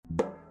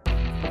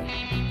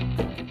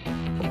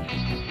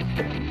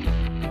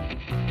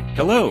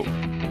Hello,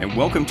 and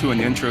welcome to an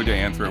intro to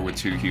Anthro with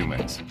two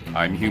humans.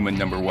 I'm human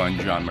number one,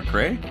 John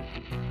McCrae.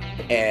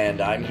 And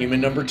I'm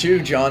human number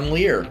two, John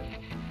Lear.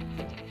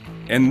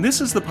 And this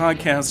is the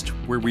podcast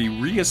where we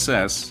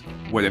reassess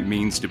what it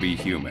means to be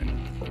human.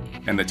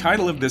 And the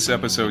title of this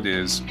episode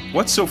is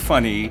What's So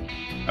Funny?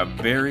 A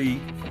very,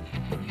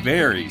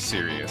 very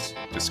serious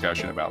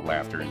discussion about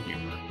laughter and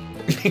humor.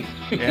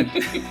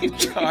 And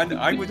John,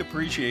 I would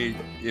appreciate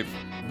if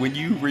when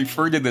you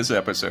refer to this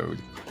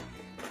episode,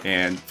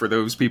 and for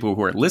those people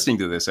who are listening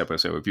to this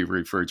episode, if you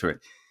refer to it,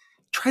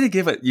 try to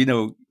give it,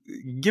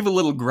 give a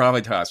little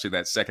gravitas to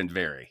that second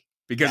very,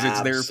 because it's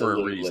there for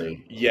a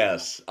reason.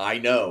 Yes, I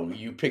know.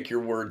 You pick your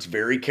words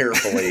very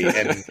carefully.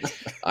 And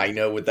I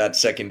know with that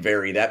second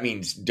very, that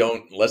means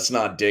let's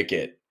not dick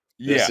it.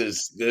 This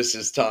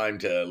is time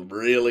to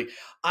really,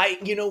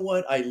 you know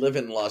what? I live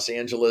in Los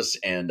Angeles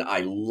and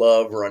I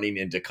love running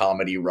into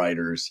comedy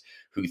writers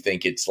who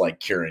think it's like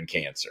curing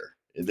cancer.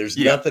 There's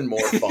nothing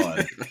more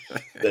fun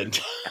than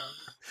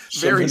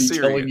very serious.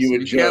 Telling you a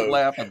joke. You can't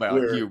laugh about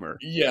humor.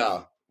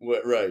 Yeah,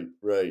 right.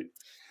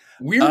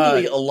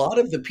 Weirdly, a lot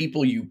of the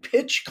people you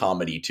pitch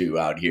comedy to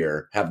out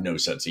here have no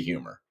sense of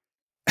humor.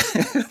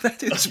 That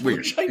is weird.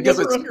 Which I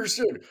never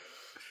understood.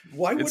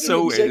 Why would it's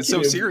so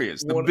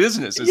serious? The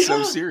business is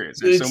so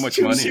serious. There's so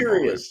much money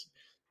serious.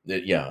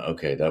 Yeah.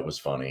 Okay, that was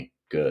funny.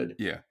 Good.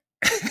 Yeah.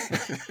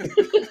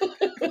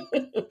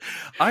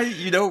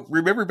 I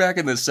remember back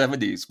in the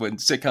 70s when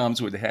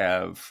sitcoms would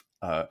have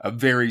a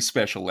very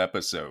special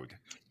episode,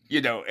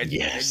 and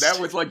that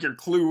was like your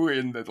clue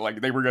in that,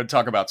 like, they were going to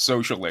talk about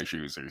social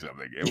issues or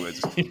something. It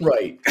was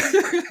right.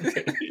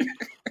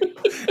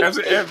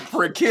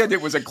 For a kid,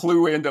 it was a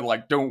clue into,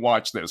 like, don't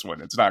watch this one.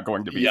 It's not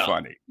going to be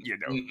funny.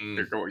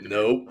 They're going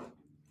to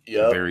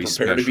very prepare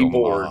special to be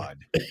bored.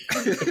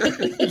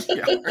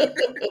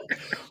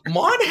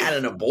 Maude had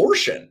an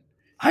abortion.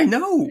 I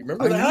know.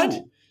 Remember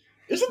that?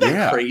 Isn't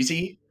that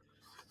crazy?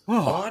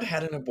 Maude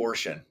had an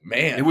abortion.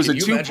 Man, it was a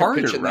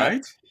two-parter,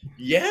 right?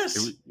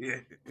 Yes.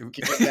 Can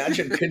you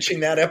imagine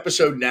pitching that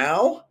episode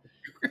now?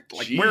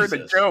 Like, Jesus. Where are the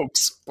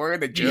jokes? Where are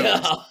the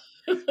jokes?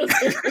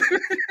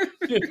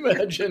 Yeah.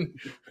 Imagine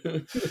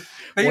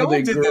they all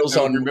the did girls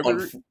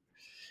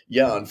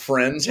that, on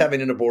Friends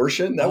having an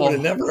abortion. That would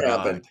have never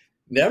happened.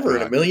 Never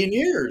in a million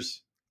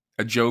years.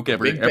 A joke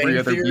every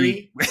other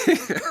beat.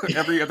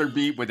 Every other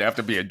beat would have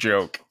to be a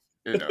joke.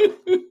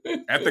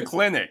 At the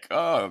clinic.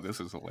 Oh, this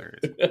is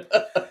hilarious.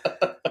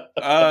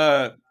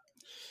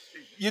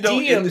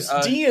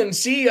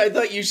 DNC. I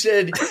thought you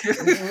said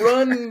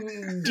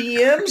run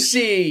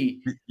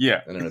DMC.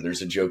 Yeah, I don't know.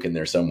 There's a joke in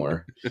there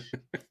somewhere.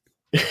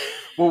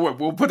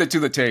 We'll put it to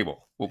the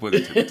table.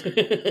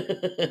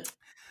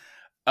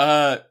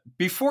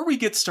 Before we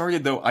get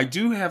started, though, I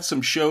do have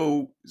some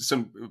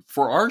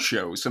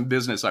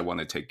business I want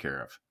to take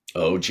care of.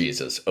 Oh,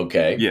 Jesus.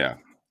 Okay. Yeah.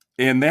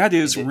 And that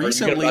is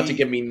recently. Are you about to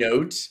give me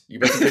notes?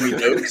 Yeah,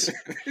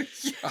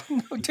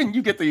 didn't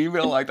you get the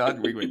email? I thought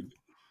we would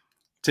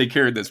take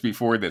care of this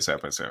before this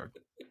episode.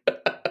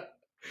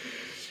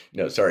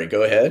 No, sorry.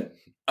 Go ahead.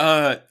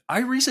 I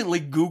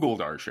recently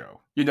Googled our show.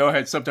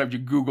 How sometimes you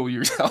Google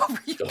yourself.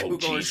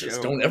 Jesus.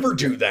 Don't ever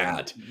do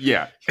that.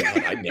 Yeah.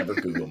 God, I never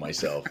Google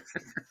myself.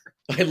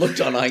 I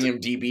looked on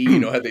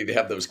IMDb. How they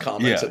have those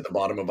comments at the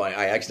bottom of I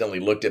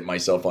accidentally looked at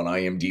myself on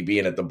IMDb,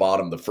 and at the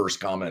bottom, the first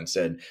comment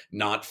said,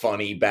 "Not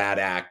funny, bad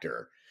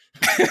actor."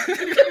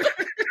 I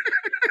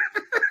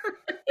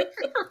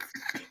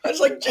was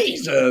like,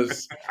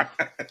 Jesus.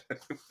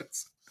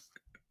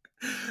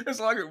 As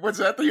long was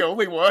that the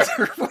only one?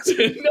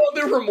 No,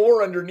 there were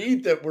more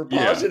underneath that were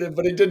positive,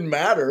 but it didn't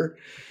matter.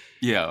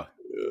 Yeah.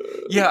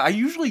 I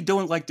usually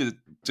don't like to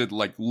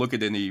like look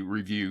at any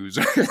reviews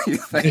or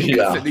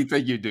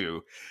anything you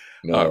do,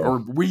 or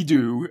we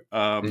do.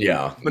 But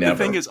never. The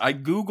thing is, I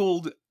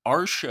Googled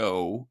our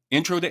show,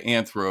 Intro to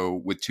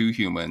Anthro with two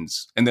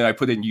humans, and then I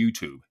put in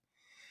YouTube,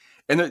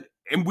 and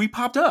we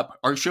popped up.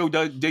 Our show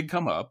did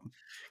come up.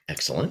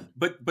 Excellent.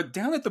 But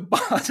down at the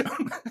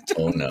bottom,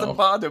 the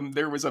bottom,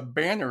 there was a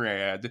banner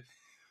ad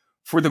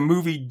for the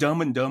movie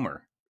Dumb and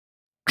Dumber.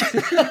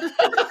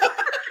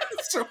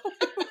 So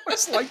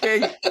it's like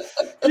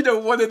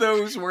one of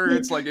those where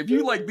it's like, if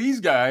you like these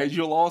guys,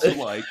 you'll also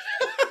like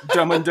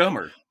Dumb and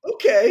Dumber.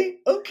 Okay.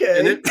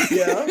 And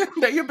it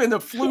may have been a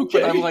fluke,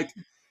 but I'm like,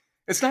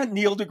 it's not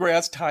Neil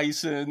deGrasse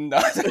Tyson,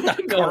 not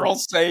Carl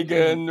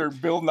Sagan or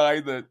Bill Nye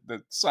the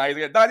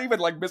Science, not even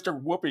like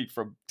Mr. Whoopi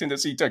from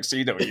Tennessee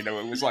Tuxedo.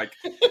 It was like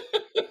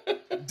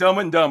Dumb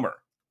and Dumber.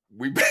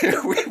 We Dumb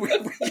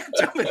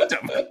and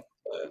Dumber.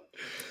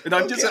 And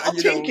I'm just, I'll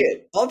take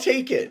it.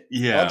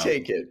 Yeah, I'll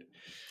take it.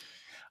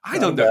 I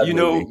don't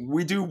know.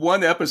 We do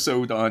one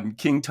episode on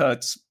King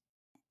Tut's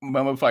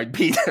mummified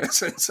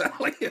penis, and so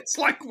it's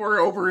like we're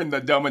over in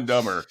the Dumb and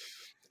Dumber.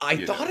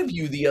 I thought of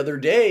you the other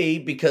day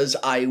because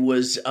I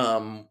was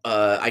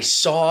I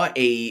saw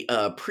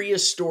a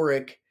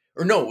prehistoric,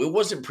 or no, it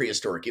wasn't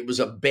prehistoric. It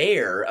was a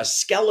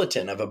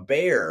skeleton of a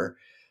bear,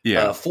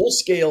 full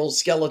scale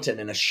skeleton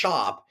in a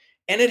shop,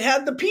 and it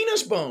had the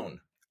penis bone.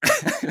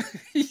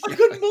 I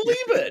couldn't believe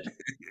it.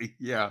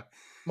 Yeah.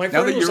 My Now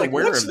friend that was you're like,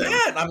 aware "What's of them,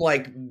 that?" I'm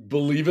like,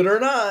 "Believe it or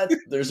not,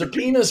 there's a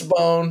penis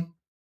bone."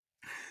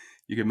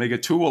 you can make a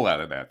tool out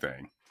of that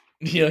thing.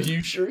 Yeah,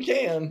 you sure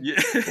can. Yeah.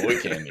 Boy,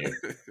 can you.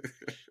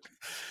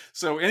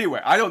 So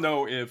anyway, I don't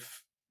know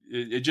if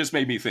it just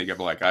made me think of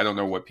like, I don't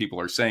know what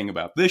people are saying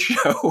about this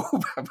show,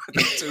 but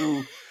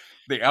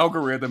the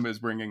algorithm is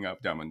bringing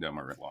up Dumb and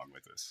Dumber along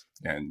with us.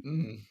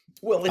 And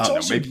Well, I it's don't know,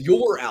 also maybe,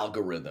 your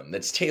algorithm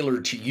that's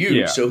tailored to you.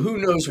 yeah. So who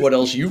knows what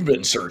else you've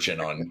been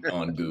searching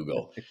on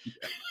Google?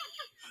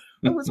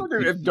 I was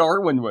wondering if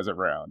Darwin was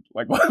around.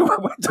 Like,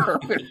 what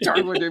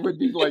Darwin, it would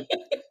be like,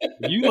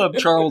 if you love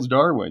Charles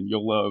Darwin,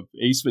 you'll love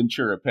Ace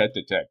Ventura, Pet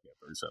Detective,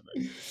 or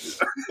something.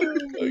 Oh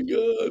my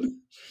god!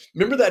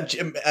 Remember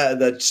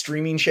that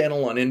streaming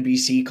channel on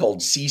NBC called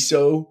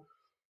CISO?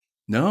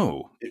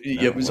 No.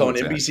 It was on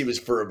NBC. It was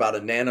for about a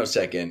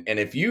nanosecond. And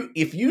if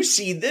you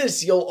see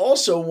this, you'll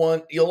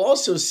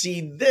also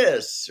see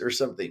this or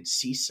something.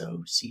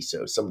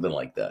 CISO, something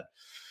like that.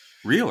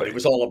 Really? But it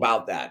was all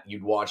about that.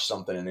 You'd watch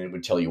something and it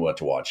would tell you what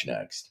to watch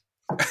next.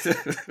 Okay.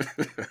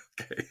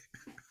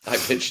 I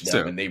pitched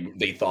them and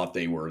they thought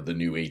they were the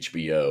new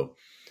HBO.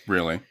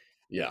 Really?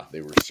 Yeah,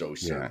 they were so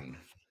certain.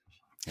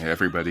 Yeah.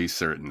 Everybody's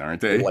certain,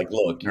 aren't they? They're like,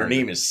 look, your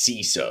name is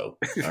CISO.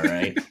 All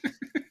right.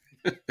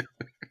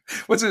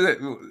 What's it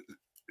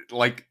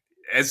like?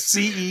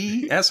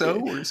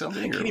 SCESO or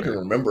something? I can't even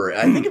remember.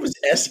 I think it was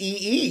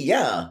SEE.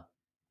 Yeah.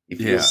 If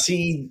you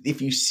see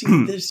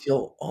this,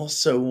 you'll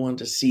also want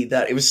to see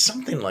that. It was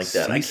something like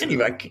that. I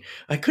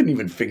couldn't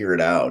even figure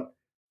it out.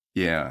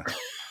 Yeah.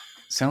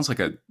 Sounds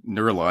like a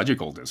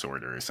neurological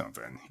disorder or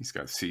something. He's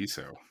got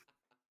CISO.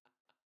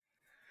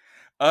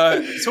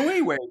 So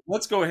anyway,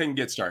 let's go ahead and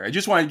get started. I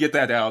just wanted to get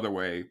that out of the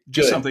way.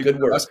 Just something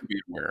for us to be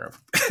aware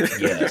of.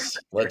 Yes.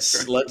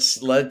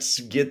 Let's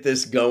get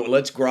this going.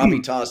 Let's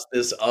gravitas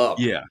this up.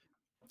 Yeah.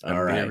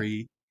 All right.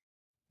 Very,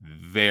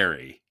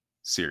 very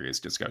serious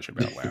discussion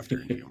about laughter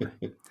and humor.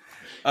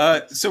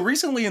 So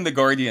recently in The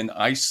Guardian,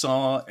 I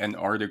saw an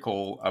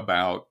article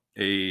about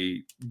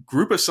a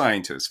group of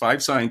scientists,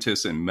 5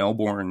 scientists in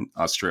Melbourne,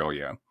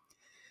 Australia.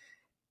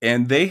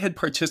 And they had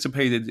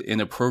participated in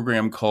a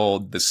program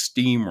called the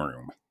STEAM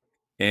Room.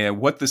 And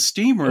what the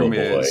STEAM Room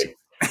is,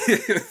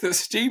 the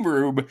STEAM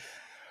Room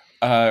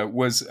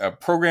was a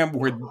program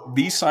where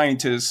these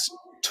scientists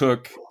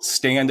took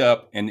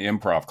stand-up and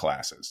improv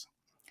classes.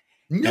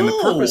 No. And the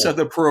purpose of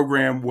the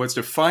program was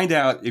to find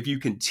out if you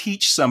can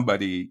teach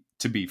somebody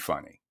to be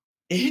funny.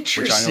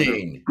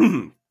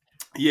 Interesting.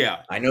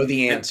 Yeah. I know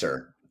the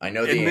answer.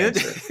 Well,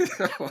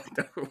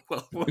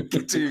 we'll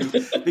get to,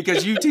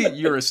 because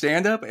you're a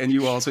stand-up and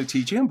you also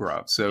teach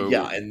improv. So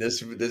yeah, and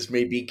this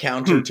may be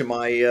counter to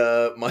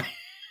my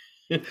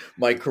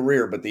my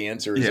career, but the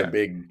answer is a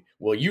big.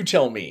 Well, you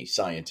tell me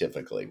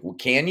scientifically. Well,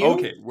 can you?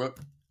 Okay. Well,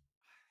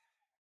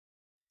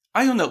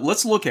 I don't know.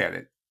 Let's look at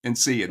it and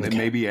see, and then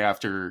maybe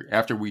after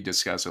we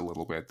discuss a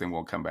little bit, then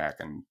we'll come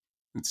back and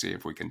see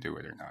if we can do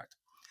it or not.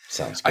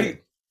 Sounds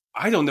good.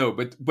 I don't know,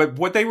 but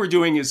what they were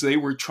doing is they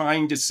were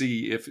trying to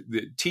see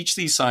teach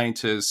these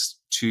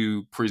scientists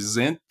to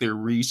present their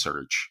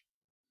research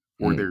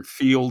or their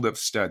field of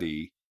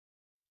study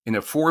in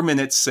a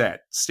 4-minute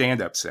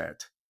stand-up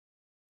set,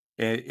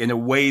 in a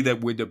way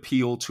that would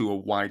appeal to a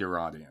wider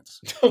audience,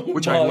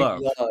 which I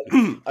love.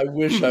 I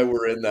wish I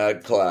were in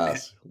that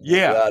class.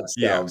 Yeah. That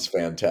sounds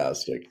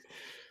fantastic.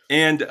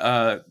 And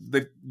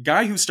the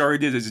guy who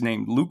started it is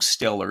named Luke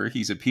Stellar.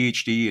 He's a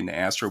PhD in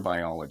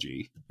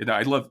astrobiology. And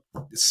I love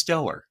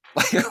Stellar.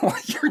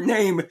 Your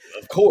name.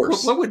 Of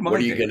course. What would my what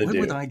are you going to do? What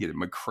would I get?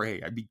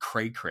 McCrae. I'd be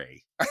Cray.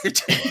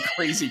 I'd be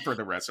crazy for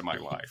the rest of my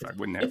life. I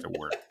wouldn't have to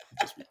work.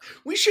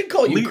 We should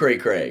call you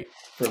Cray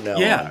from now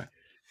on.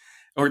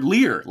 Or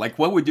Lear. Like,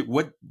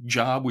 what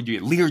job would you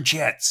get? Lear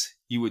Jets.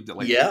 You would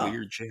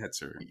Lear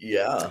Jets or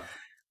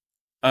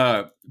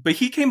but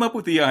he came up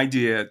with the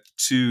idea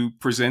to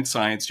present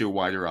science to a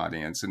wider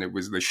audience, and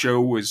the show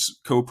was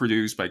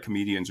co-produced by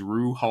comedians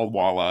Roo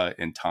Halwala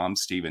and Tom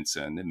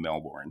Stevenson in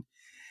Melbourne.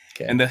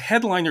 Okay. And the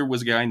headliner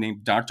was a guy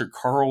named Dr.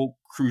 Carl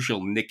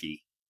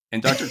Kruszelnicki.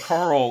 And Dr.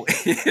 Carl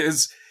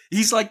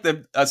he's like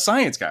a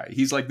science guy.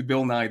 He's like the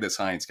Bill Nye the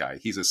Science Guy.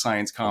 He's a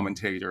science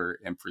commentator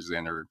and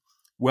presenter,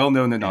 well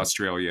known in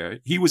Australia.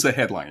 He was the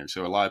headliner,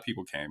 so a lot of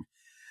people came.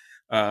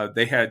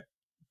 They had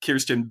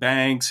Kirsten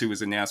Banks, who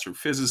was an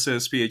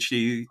astrophysicist,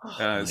 PhD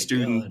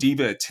student,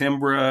 Diva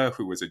Timbra,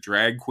 who was a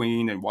drag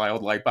queen and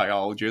wildlife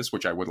biologist,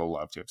 which I would have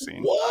loved to have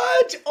seen.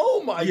 What?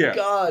 Oh my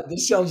God.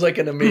 This sounds like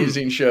an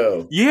amazing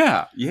show.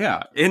 Yeah.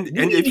 And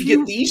we need to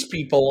get these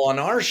people on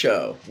our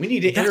show. We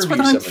need to interview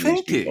some of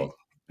these people.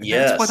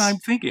 That's what I'm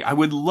thinking. I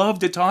would love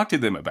to talk to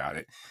them about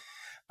it.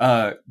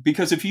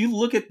 Because if you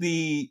look at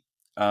the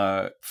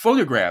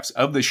photographs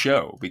of the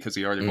show, because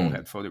the article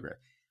had photographs,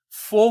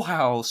 full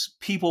house,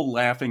 people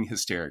laughing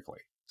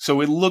hysterically.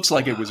 So it looks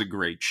like it was a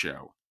great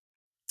show.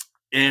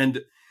 And,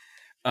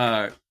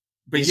 but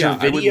is there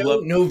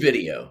video? No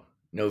video.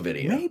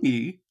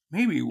 Maybe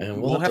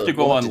we'll have to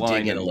go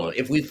online. Dig in a little.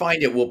 If we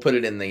find it, we'll put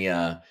it in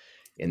the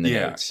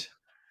notes.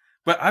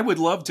 But I would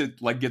love to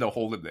like get a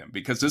hold of them,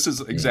 because this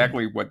is Mm.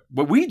 exactly what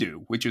we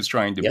do, which is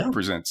trying to Yeah.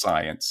 present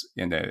science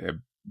in a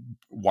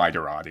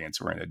wider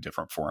audience or in a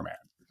different format,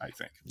 I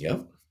think.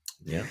 Yep.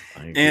 Yeah.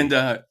 I And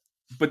agree.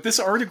 but this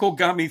article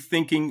got me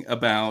thinking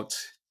about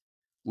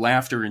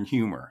laughter and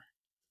humor,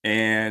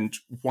 and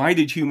why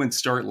did humans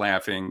start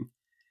laughing,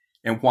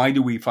 and why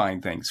do we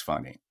find things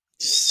funny?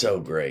 So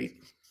great.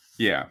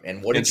 Yeah.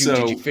 And what And did you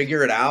so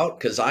figure it out?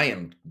 Because I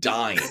am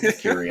dying of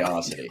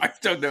curiosity. I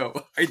don't know.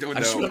 I don't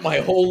I've know. spent my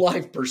whole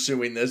life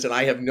pursuing this, and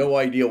I have no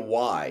idea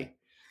why.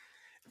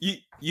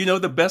 You know,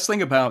 the best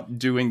thing about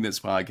doing this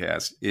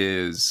podcast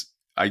is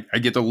I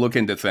get to look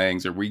into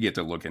things, or we get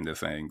to look into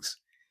things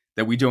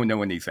that we don't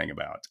know anything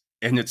about.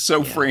 And it's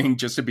so Yeah. freeing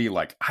just to be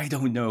like, I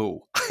don't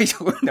know. I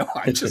don't know.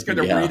 I'm just going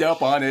to read Yeah.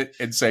 up on it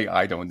and say,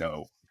 I don't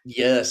know.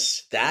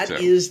 Yes, So,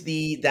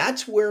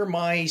 that's where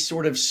my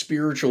sort of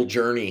spiritual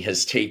journey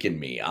has taken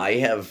me. yeah.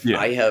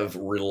 I have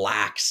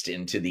relaxed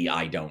into the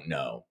I don't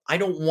know. I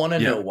don't want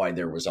to Yeah. know why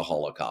there was a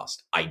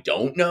Holocaust. I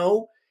don't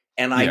know,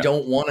 and I Yeah.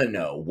 don't want to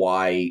know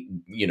why,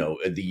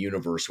 the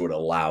universe would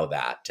allow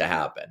that to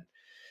happen.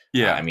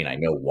 Yeah. I mean, I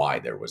know why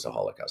there was a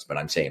Holocaust, but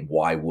I'm saying,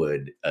 why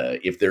would,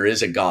 if there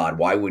is a God,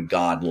 why would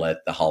God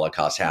let the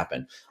Holocaust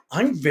happen?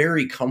 I'm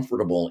very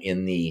comfortable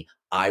in the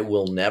I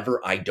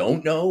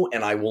don't know,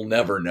 and I will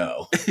never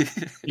know,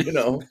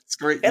 It's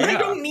great. and I Yeah.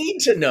 don't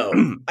need to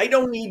know. I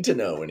don't need to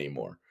know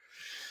anymore.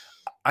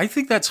 I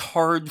think that's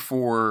hard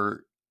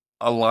for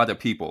a lot of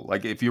people.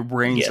 Like, if your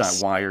brain's not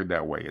Yes. wired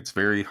that way, it's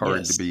very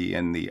hard to Yes. be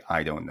in the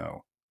I don't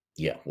know.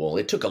 Yeah. Well,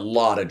 it took a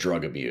lot of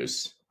drug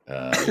abuse,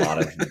 a lot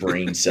of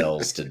brain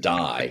cells to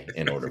die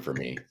in order for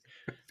me,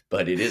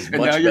 but it is And now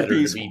much you're better to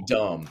be peaceful.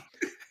 dumb.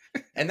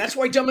 And that's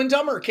why Dumb and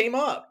Dumber came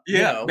up.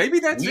 Yeah.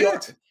 Maybe that's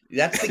it.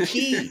 That's the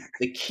key.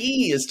 The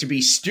key is to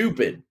be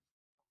stupid.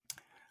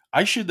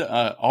 I should.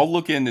 I'll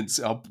look in and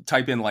I'll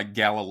type in like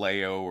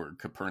Galileo or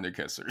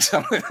Copernicus or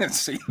something and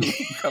see who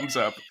comes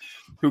up.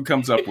 Who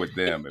comes up with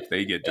them, if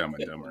they get Dumb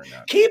and Dumber or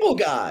not? Cable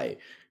Guy.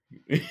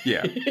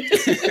 Yeah,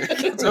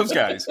 those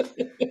guys.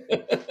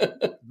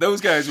 Those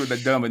guys were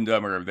the Dumb and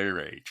Dumber of their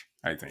age,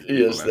 I think.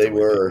 Yes, That's they the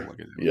way people were. look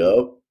at them.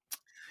 Yep.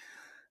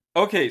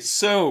 Okay,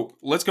 so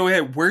let's go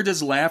ahead. Where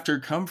does laughter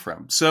come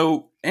from?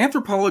 So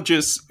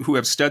anthropologists who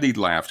have studied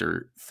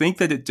laughter think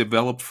that it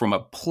developed from a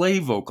play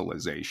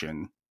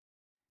vocalization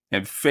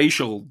and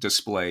facial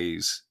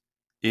displays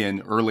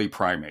in early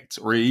primates,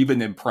 or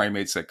even in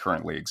primates that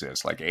currently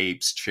exist, like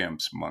apes,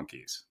 chimps,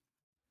 monkeys.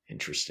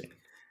 Interesting.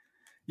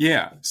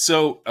 Yeah.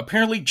 So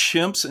apparently,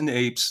 chimps and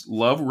apes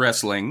love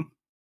wrestling.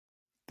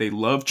 They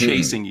love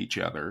chasing each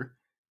other,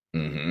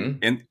 Mm-hmm.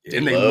 and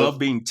they love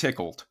being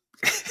tickled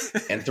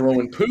and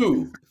throwing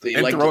poo. They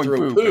and like throwing to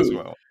throw poop as poo,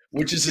 well.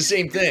 which is the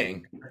same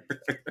thing.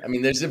 I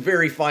mean, there's a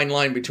very fine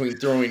line between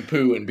throwing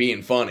poo and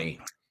being funny.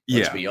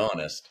 Let's be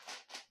honest.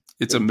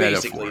 It's They're a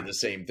basically metaphor. the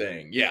same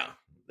thing. Yeah,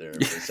 they're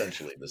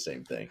essentially the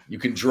same thing. You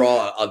can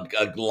draw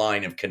a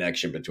line of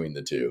connection between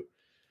the two.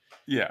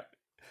 Yeah.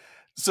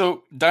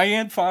 So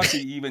Diane Fossey,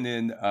 even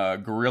in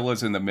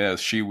Gorillas in the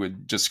Mist, she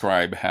would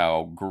describe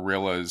how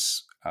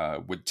gorillas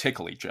would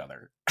tickle each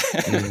other.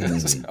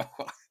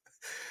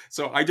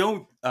 So I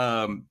don't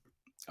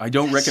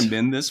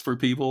recommend this for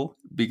people,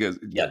 because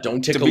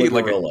don't tickle a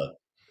gorilla.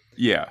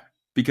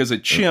 Because a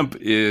chimp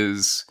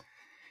is,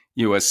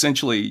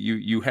 essentially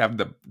you have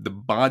the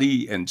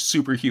body and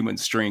superhuman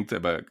strength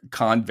of a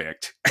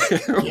convict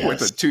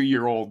with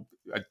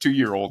a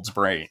 2-year-old's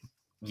brain.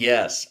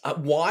 Yes.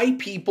 Why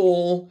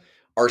people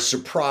are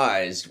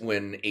surprised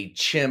when a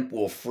chimp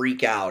will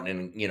freak out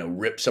and,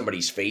 rip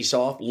somebody's face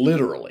off,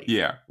 literally.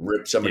 Yeah.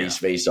 Rip somebody's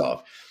face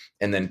off.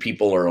 And then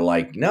people are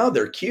like, no,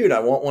 they're cute. I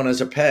want one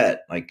as a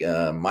pet, like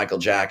Michael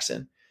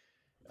Jackson.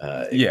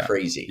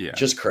 Crazy. Yeah.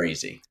 Just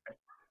crazy.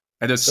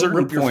 At a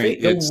certain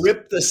point, they'll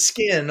rip the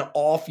skin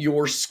off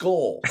your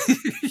skull.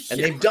 And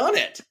they've done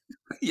it.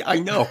 Yeah, I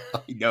know.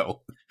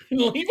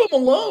 Leave them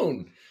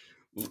alone.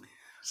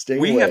 Stay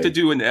away. We have to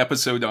do an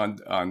episode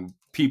on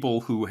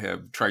people who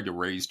have tried to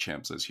raise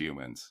chimps as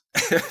humans,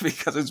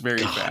 because it's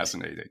very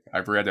fascinating.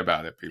 I've read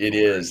about it. It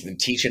is. And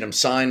teaching them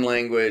sign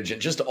language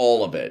and just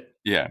all of it.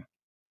 Yeah.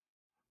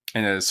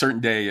 And at a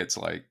certain day, it's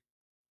like,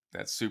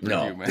 that's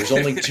superhuman. No, there's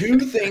only 2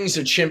 things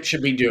a chimp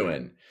should be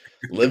doing: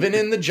 living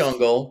in the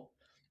jungle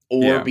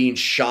or being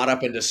shot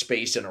up into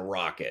space in a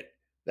rocket.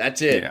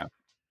 That's it. Yeah.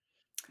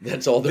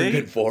 That's all they're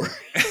good for.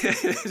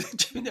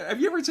 Have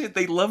you ever seen?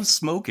 They love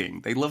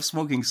smoking. They love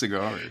smoking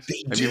cigars.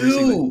 Have you ever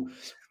seen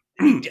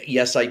that?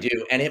 Yes, I do,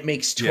 and it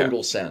makes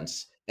total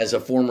sense. As a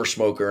former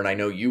smoker, and I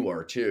know you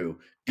are too.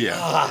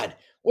 God,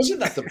 wasn't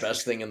that the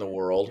best thing in the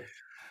world?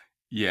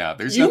 Yeah,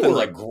 there's you nothing were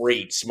like a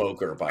great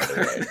smoker, by the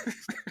way.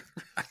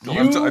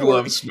 I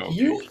love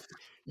smoking.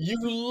 You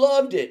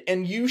loved it,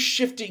 and you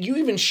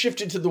even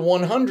shifted to the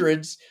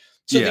 100s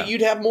so that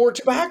you'd have more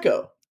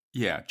tobacco.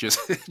 Yeah, just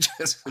to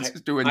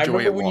enjoy it. I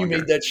remember when you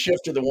made that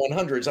shift to the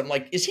 100s. I'm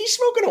like, is he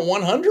smoking a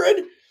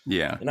 100?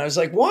 Yeah. And I was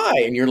like, why?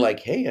 And you're like,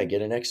 hey, I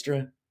get an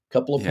extra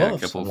couple of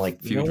puffs. I'm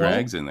like, few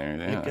drags in there.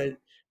 Yeah.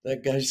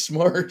 That guy's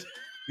smart.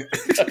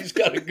 He's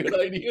got a good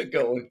idea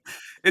going.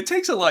 It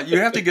takes a lot. You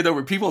have to get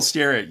over. People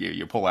stare at you.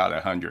 You pull out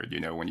 100.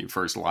 When you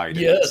first lied,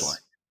 and it's like,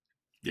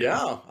 Yes.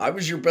 Yeah, I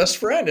was your best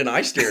friend, and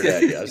I stared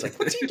at you. I was like,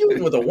 "What's he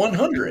doing with a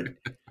 100?"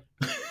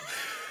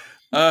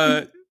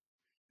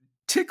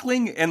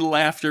 Tickling and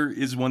laughter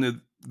is one of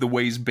the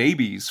ways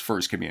babies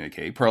first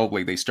communicate.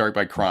 Probably they start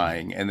by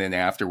crying, and then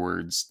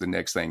afterwards, the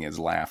next thing is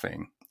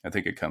laughing. I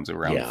think it comes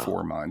around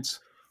 4 months.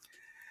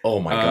 Oh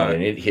my God.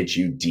 And it hits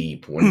you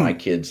deep when my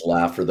kids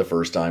laugh for the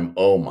first time.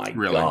 Oh my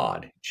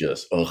God.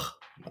 Just, oh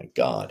my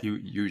God.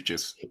 You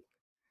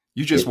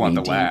just want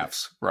the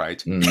laughs, right?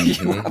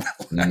 Mm-hmm. You want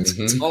the laughs.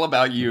 It's all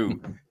about you,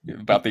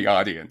 about the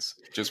audience.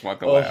 Just want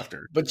the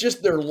laughter. But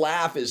just their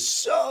laugh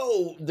is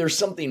there's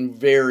something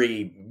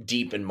very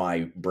deep in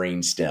my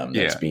brainstem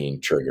that's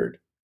being triggered.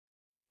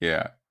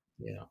 Yeah.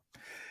 Yeah.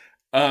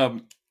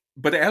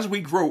 But as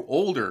we grow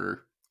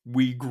older,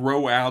 we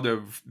grow out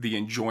of the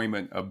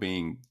enjoyment of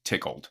being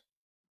tickled.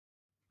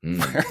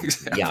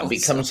 Example, yeah,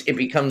 it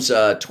becomes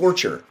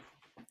torture.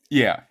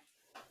 Yeah.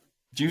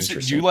 Do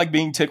you like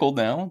being tickled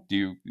now?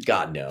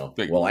 God, no.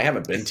 Well, I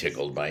haven't been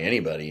tickled by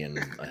anybody in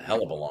a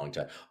hell of a long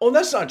time. Oh,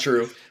 that's not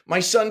true. My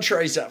son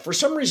tries that. For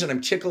some reason, I'm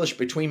ticklish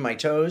between my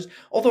toes.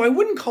 Although I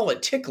wouldn't call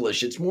it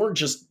ticklish. It's more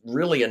just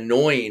really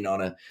annoying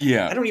I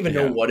don't even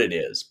know what it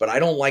is. But I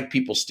don't like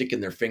people sticking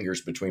their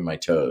fingers between my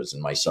toes.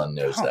 And my son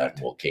knows that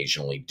and will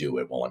occasionally do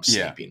it while I'm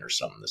sleeping or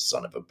something. The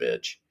son of a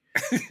bitch.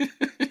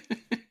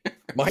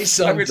 My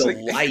son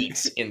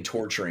delights in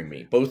torturing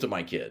me. Both of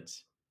my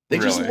kids. They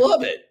just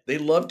love it. They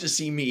love to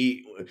see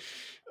me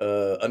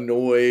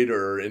annoyed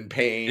or in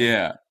pain.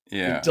 Yeah.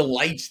 It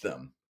delights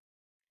them.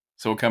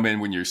 So it'll come in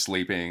when you're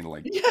sleeping,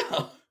 like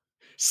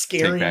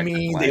scaring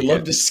me. They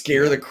love to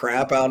scare the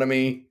crap out of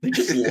me. They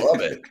just love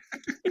it.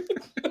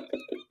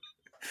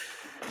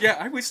 Yeah,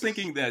 I was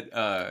thinking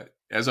that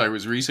as I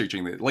was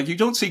researching that, like you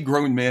don't see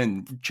grown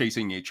men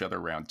chasing each other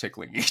around,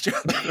 tickling each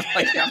other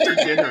like after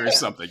dinner or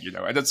something.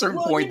 At a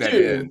certain point that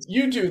ends.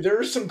 You do. There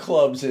are some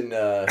clubs in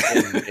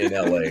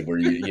LA where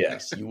you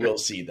will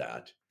see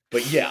that.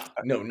 But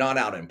no, not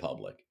out in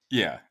public.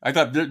 Yeah, I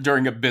thought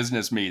during a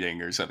business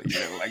meeting or something,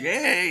 like,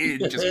 hey,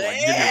 just like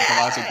give your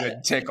boss a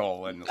good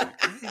tickle, and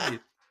like, hey.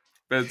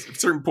 But at a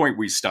certain point,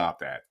 we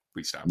stop that.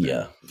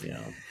 Yeah.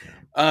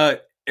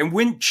 And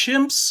when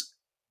chimps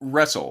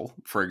wrestle,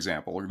 for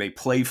example, or they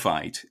play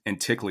fight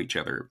and tickle each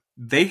other,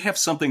 they have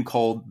something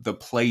called the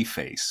play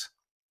face.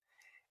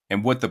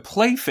 And what the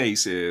play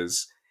face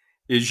is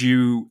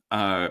your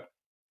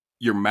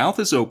mouth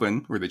is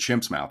open, or the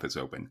chimp's mouth is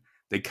open.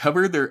 They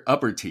cover the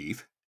upper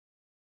teeth,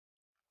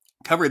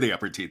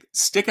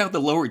 stick out the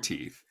lower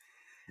teeth,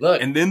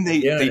 look, and then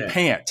they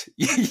pant.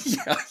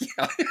 Yeah,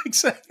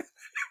 exactly.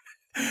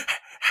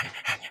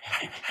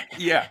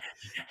 Yeah.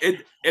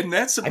 And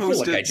that's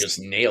supposed I feel like I just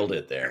nailed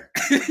it there.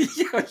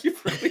 Yeah, you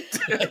really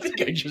did. I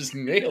think I just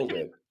nailed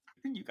it.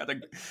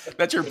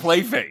 That's your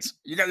play face.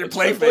 You got your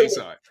play face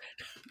on.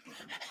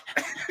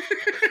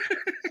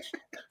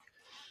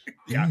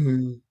 Yeah.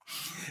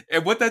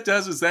 And what that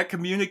does is that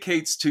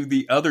communicates to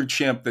the other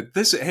chimp that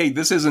this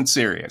isn't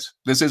serious.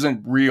 This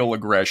isn't real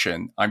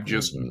aggression. I'm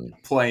just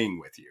playing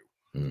with you.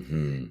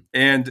 Mm-hmm.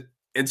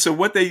 And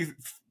so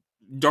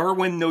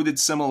Darwin noted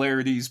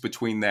similarities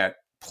between that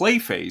play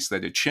face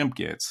that a chimp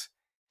gets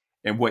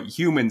and what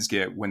humans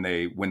get when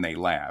they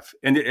laugh.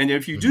 And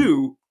if you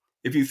do,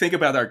 if you think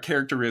about our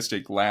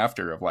characteristic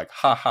laughter of like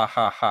ha ha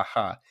ha ha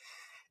ha,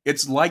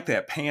 it's like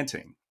that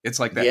panting. It's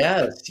like that.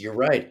 Yes, you're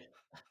right.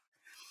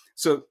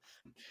 So,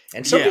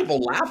 and some people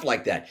laugh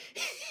like that.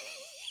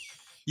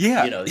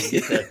 Yeah, you get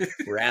the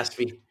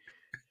raspy.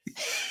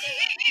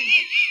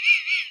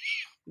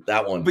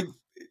 That one.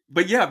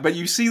 But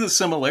you see the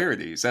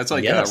similarities. That's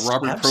like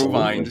Robert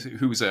Provine,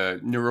 who's a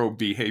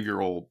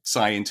neurobehavioral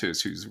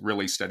scientist who's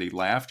really studied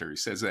laughter,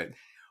 says that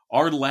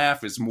our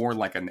laugh is more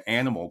like an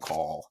animal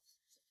call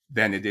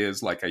than it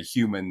is like a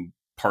human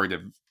part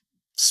of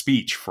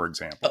speech, for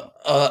example.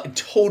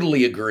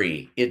 Totally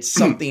agree. It's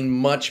something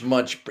much,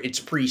 it's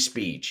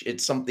pre-speech.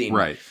 It's something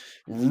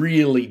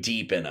really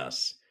deep in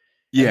us.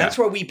 And that's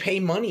why we pay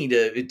money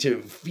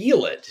to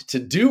feel it, to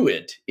do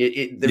it.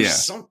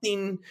 There's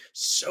something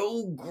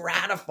so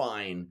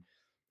gratifying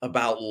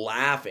about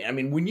laughing. I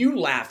mean, when you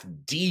laugh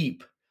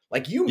deep,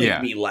 like you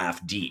make me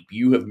laugh deep.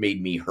 You have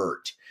made me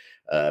hurt.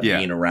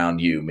 Being around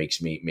you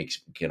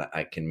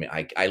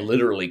I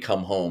literally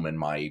come home and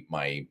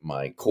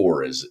my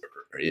core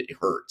it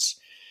hurts.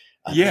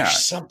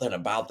 There's something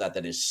about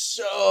that is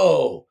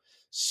so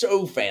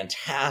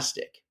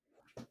fantastic.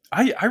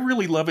 I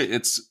really love it.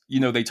 It's,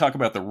 they talk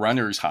about the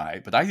runner's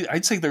high, but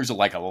I'd say there's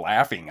like a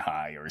laughing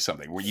high or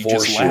something where you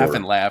laugh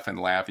and laugh and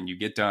laugh and you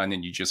get done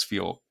and you just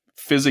feel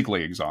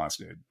physically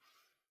exhausted.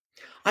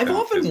 I've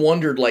often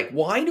wondered, like,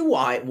 why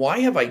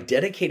have I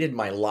dedicated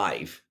my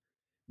life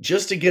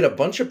just to get a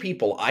bunch of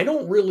people I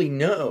don't really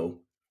know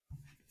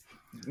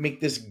make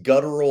this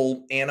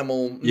guttural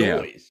animal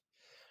noise?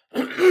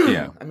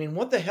 Yeah. I mean,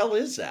 what the hell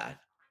is that?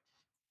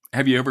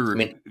 Have you ever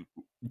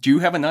Do you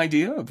have an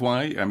idea of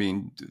why? I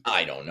mean,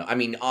 I don't know. I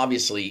mean,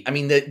 obviously, I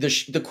mean,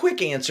 the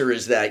quick answer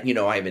is that,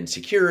 I have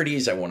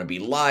insecurities. I want to be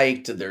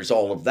liked. There's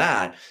all of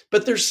that,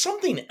 but there's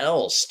something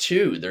else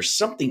too. There's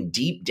something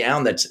deep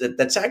down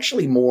that's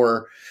actually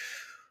more,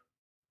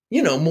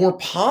 more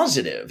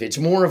positive. It's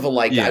more of a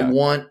like, yeah,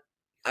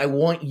 I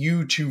want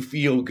you to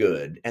feel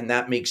good, and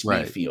that makes me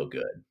right. feel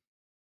good.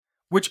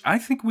 Which I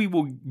think we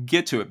will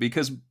get to it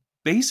because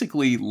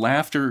basically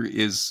laughter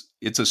it's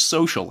a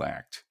social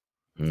act.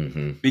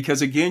 Hmm.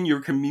 Because again,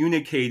 you're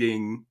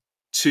communicating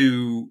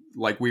to,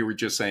 like we were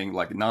just saying,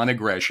 like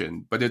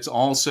non-aggression, but it's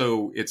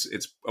also it's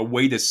a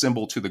way to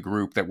symbol to the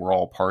group that we're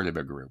all part of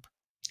a group.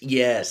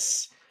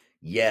 Yes.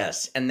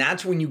 Yes. And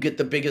that's when you get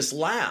the biggest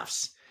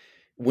laughs.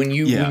 Yeah, When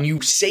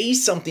you say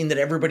something that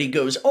everybody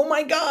goes, "Oh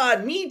my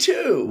God, me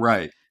too."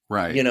 right,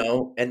 right.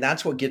 And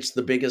that's what gets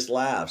the biggest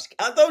laughs.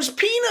 Those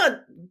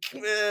peanut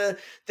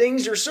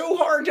things are so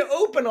hard to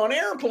open on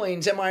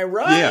airplanes. Am I Yeah,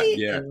 right?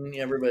 yeah, And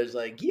everybody's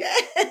like,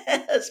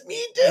 "Yes,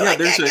 me too. yeah. I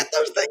There's can't a get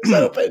those things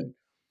open."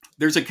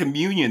 there's a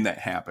communion that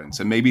happens,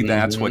 and maybe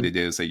that's what Hmm. it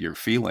is that you're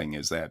feeling,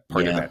 is that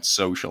part of Yeah. that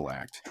social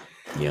act.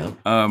 Yeah.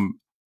 Um,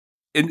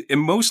 in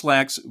most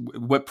laughs,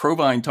 what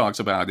Provine talks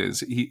about is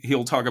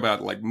he'll talk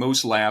about like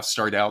most laughs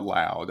start out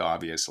loud,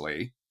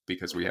 obviously,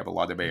 because we have a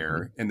lot of Hmm.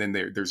 air, and then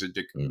there's a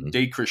Hmm.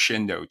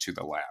 decrescendo to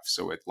the laugh,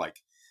 so it like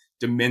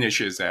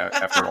diminishes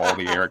after all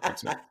the air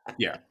gets in.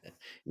 Yeah.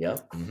 Yeah.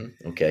 Hmm.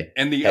 Okay.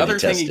 And the Have you other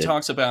thing he tested?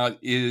 talks about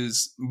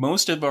is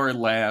most of our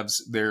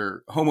laughs,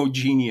 they're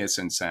homogeneous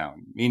in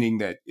sound, meaning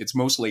that it's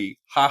mostly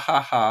ha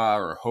ha ha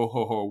or ho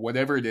ho ho,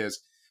 whatever it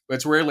is, but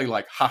it's rarely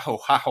like ha ho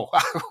ha ho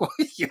ha ho,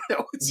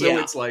 So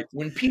Yeah. it's like,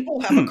 When people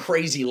have a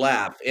crazy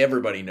laugh,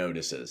 everybody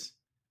notices.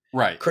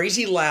 right.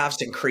 Crazy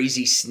laughs and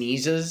crazy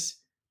sneezes,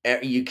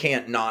 you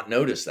can't not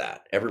notice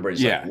that.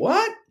 Everybody's like, Yeah.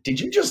 "What?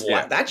 Did you just Yeah.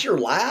 laugh? That's your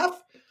laugh?"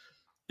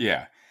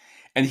 Yeah.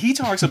 And he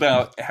talks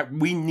about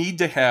we need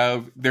to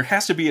have, there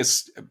has to be a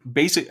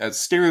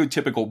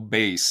stereotypical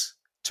base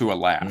to a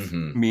laugh,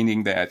 Mhm.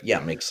 meaning that Yeah,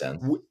 makes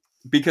sense.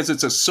 because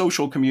it's a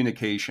social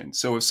communication.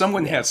 So if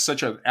someone Yeah. has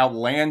such an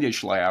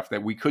outlandish laugh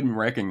that we couldn't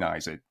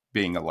recognize it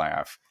being a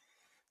laugh,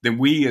 then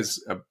we as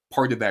a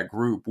part of that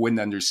group wouldn't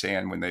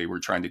understand when they were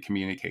trying to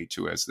communicate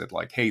to us that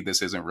like, hey,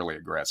 this isn't really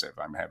aggressive.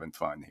 I'm having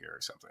fun here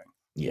or something.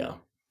 Yeah.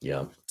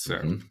 Yeah. So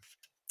Mhm.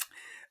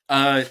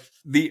 uh,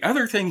 the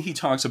other thing he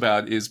talks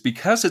about is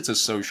because it's a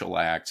social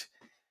act,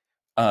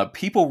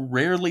 people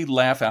rarely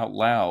laugh out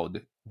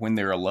loud when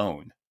they're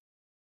alone.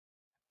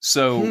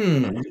 So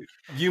Hmm.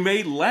 you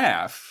may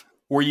laugh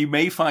or you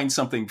may find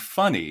something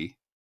funny,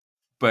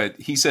 but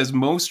he says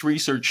most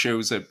research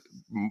shows that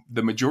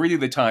the majority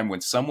of the time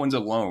when someone's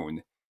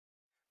alone,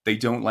 they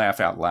don't laugh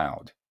out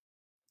loud.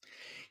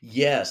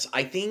 Yes,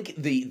 I think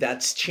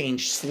that's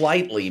changed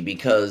slightly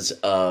because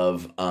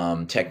of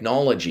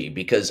technology.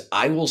 Because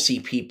I will see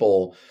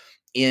people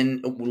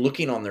in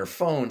looking on their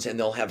phones, and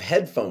they'll have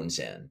headphones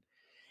in,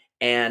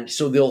 and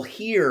so they'll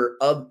hear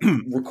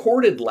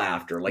recorded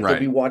laughter, like they'll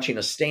be Right, watching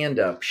a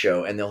stand-up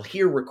show and they'll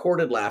hear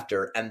recorded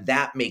laughter, and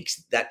that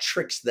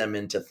tricks them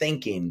into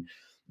thinking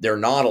they're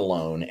not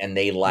alone, and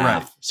they right.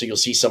 laugh. So you'll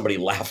see somebody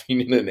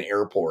laughing in an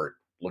airport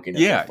looking at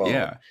their Yeah, phone,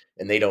 yeah.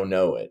 and they don't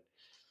know it.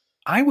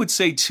 I would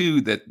say too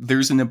that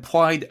there's an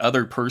implied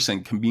other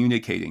person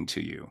communicating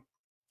to you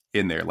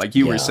in there. Like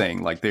you were Yeah.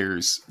 saying, like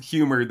there's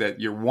humor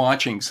that you're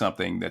watching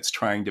something that's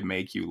trying to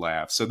make you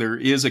laugh. So there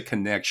is a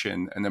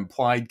connection, an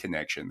implied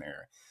connection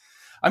there.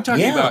 I'm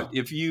talking Yeah. about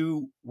if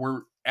you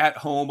were at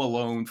home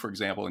alone, for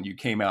example, and you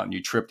came out and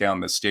you tripped down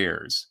the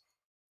stairs,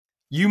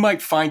 you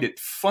might find it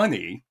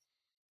funny,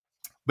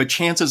 but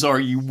chances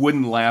are you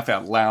wouldn't laugh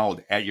out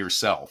loud at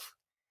yourself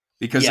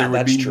because Yeah, there would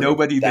that's be true.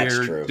 nobody That's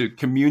there true. to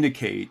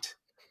communicate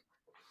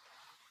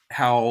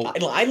how.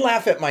 I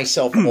laugh at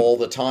myself all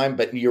the time,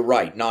 but you're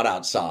right, not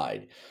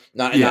outside,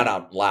 not Yeah,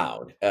 out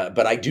loud.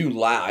 But I do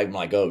laugh. I'm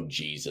like, "Oh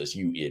Jesus,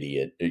 you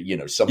idiot!"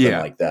 Something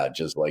yeah, like that.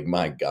 Just like,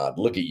 "My God,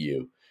 look at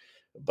you."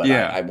 But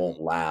yeah, I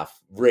won't laugh.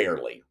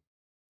 Rarely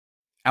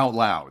out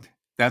loud.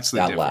 That's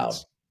the out loud.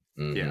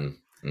 difference. Yeah.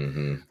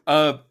 Hmm.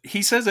 Hmm.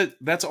 He says that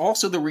that's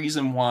also the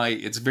reason why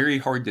it's very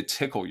hard to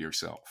tickle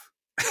yourself.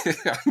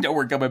 I know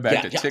we're coming back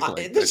Yeah, to yeah.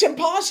 tickling, but That's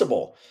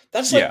impossible.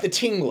 That's like yeah. the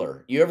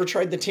tingler. You ever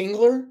tried the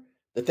tingler?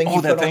 The thing Oh,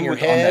 you that put on thing your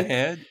with on the head?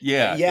 head?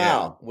 Yeah, yeah,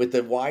 Yeah, with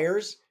the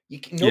wires.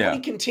 Nobody yeah,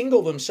 can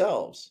tingle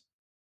themselves.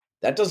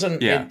 That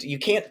doesn't yeah. it. You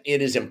can't.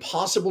 It is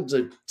impossible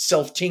to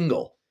self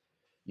tingle.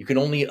 You can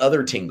only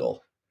other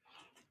tingle.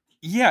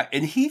 Yeah,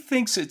 and he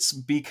thinks it's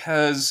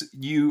because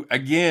you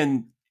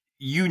again,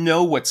 you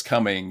know what's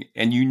coming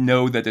and you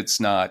know that it's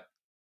not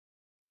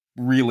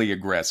really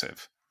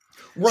aggressive.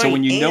 So when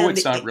Right, you know and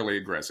it's not really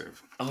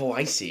aggressive. oh,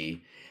 I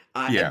see.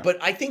 Yeah.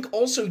 But I think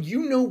also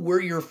you know where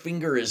your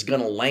finger is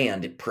going to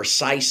land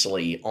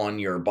precisely on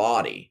your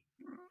body.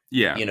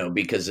 Yeah.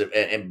 Because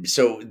and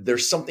so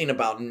there's something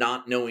about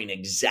not knowing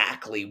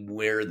exactly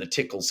where the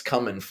tickle's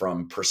coming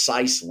from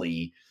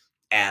precisely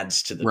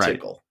adds to the Right.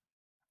 tickle.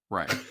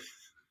 Right.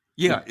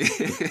 Yeah.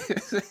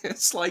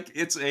 It's like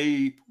it's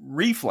a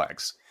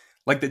reflex.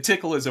 Like the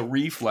tickle is a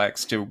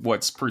reflex to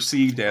what's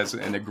perceived as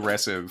an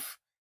aggressive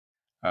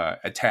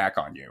attack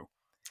on you.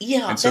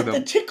 Yeah, And so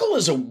the tickle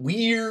is a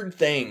weird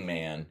thing,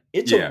 man.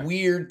 It's a Yeah.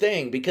 weird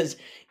thing because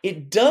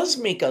it does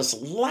make us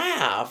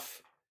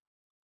laugh.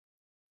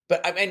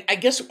 But I mean, I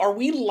guess, are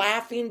we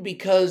laughing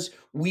because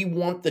we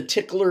want the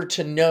tickler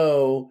to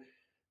know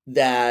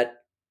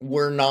that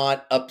we're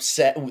not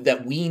upset,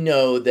 that we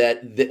know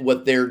that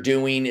what they're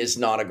doing is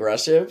not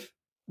aggressive?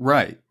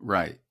 Right.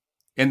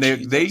 And they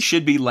Jesus.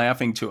 should be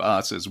laughing to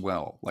us as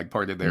well, like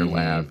part of their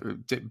laugh.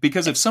 Mhm.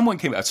 Because if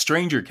a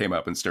stranger came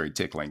up and started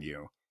tickling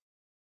you,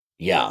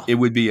 Yeah. it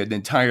would be an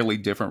entirely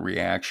different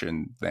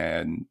reaction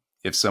than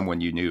if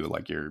someone you knew,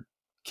 like your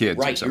kids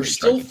or Right. You're somebody, tried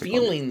still to tickle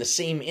feeling the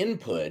same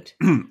input,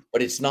 you.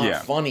 but it's not Yeah.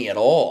 funny at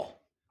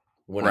all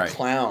when a Right.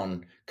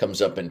 clown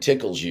comes up and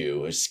tickles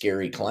you, a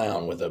scary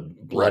clown with a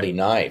bloody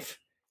knife.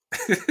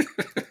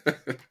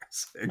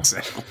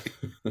 Exactly.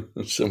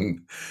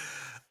 Some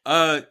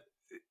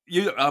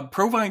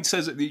Provine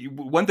says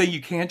one thing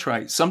you can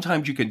try,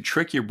 sometimes you can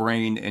trick your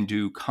brain and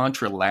do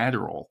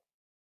contralateral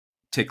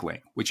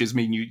tickling, which is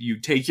you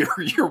take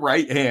your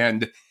right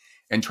hand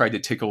and try to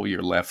tickle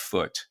your left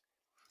foot.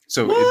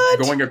 So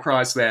going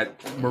across that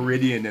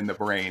meridian in the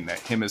brain, that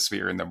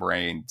hemisphere in the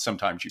brain,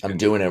 sometimes you can. I'm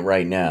doing it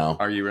right now.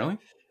 Are you really?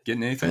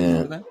 Getting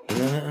anything for that?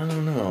 I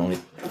don't know. It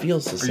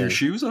feels the same. Are your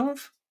shoes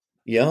off?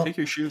 Yeah. Take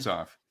your shoes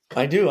off.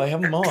 I do. I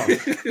have them off.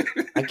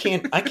 I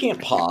can't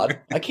pod.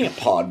 I can't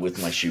pod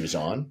with my shoes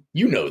on.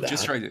 You know that.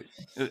 Just try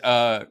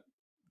to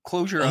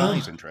close your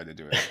eyes and try to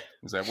do it.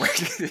 Is that work?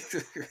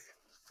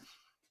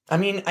 I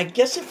mean, I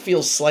guess it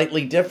feels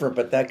slightly different,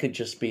 but that could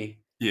just be.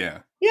 Yeah.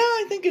 Yeah,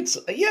 I think it's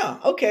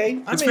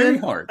okay. It's very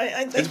hard.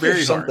 I think it's very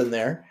there's hard. something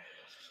there.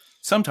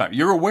 Sometimes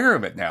you're aware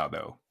of it now,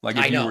 though. Like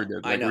if you were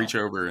to reach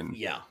over and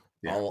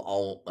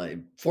I'll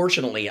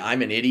fortunately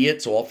I'm an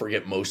idiot, so I'll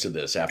forget most of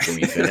this after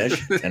we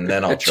finish, and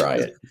then I'll try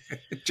it.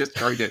 Just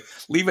try to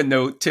leave a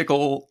note.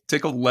 Tickle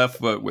left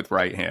foot with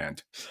right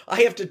hand.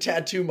 I have to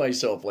tattoo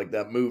myself like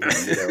that movie.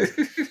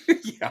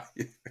 Yeah.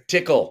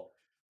 Tickle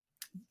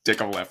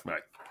left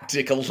foot.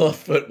 Tickle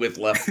left foot with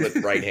left foot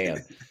right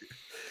hand.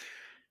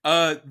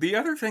 The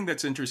other thing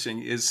that's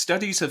interesting is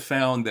studies have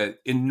found that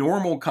in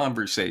normal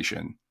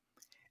conversation,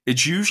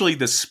 it's usually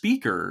the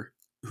speaker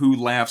who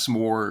laughs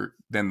more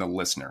than the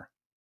listener.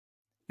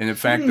 And in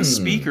fact, the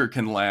speaker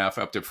can laugh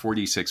up to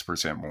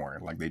 46% more,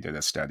 like they did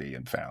a study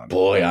and found.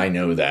 Boy, I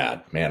know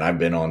that. Man, I've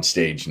been on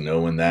stage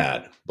knowing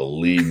that.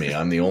 Believe me,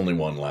 I'm the only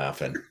one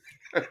laughing.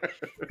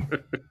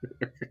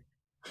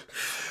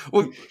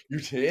 Well,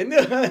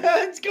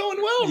 it's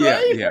going well,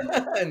 right?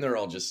 Yeah. And they're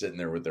all just sitting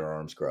there with their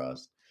arms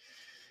crossed.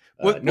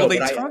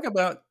 Talk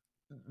about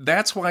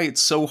that's why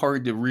it's so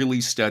hard to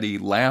really study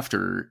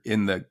laughter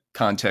in the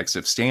context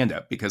of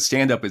stand-up, because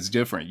stand-up is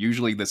different.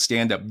 Usually the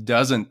stand-up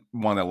doesn't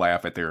want to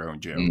laugh at their own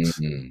jokes.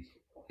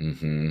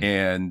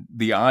 And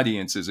the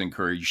audience is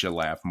encouraged to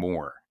laugh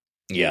more.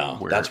 Yeah,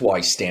 that's why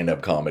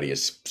stand-up comedy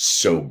is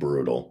so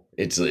brutal.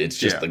 It's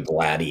just the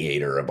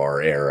Gladiator of our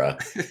era.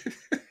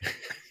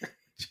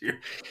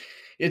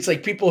 It's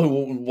like people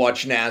who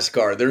watch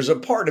NASCAR. There's a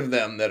part of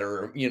them that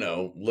are,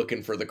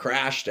 looking for the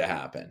crash to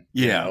happen.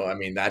 I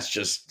mean, I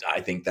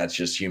think that's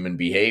just human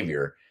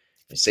behavior.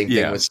 The same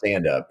thing with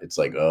stand-up. It's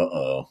like,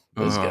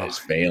 this guy's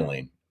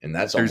failing. And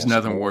there's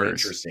nothing more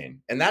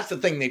interesting. And that's the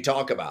thing they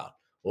talk about.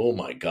 Oh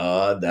my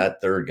God, that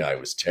third guy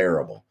was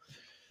terrible.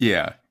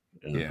 Yeah.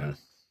 Yeah.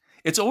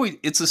 It's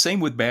the same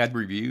with bad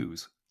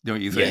reviews,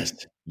 don't you think?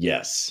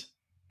 Yes.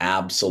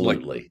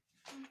 Absolutely. Like,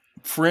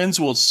 friends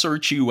will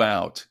search you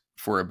out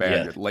for a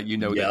bad, let you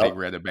know that they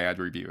read a bad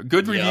review. A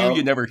good review,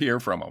 you never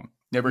hear from them.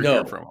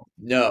 Hear from them.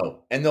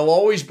 No. And they'll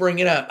always bring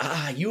it up.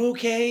 You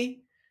okay?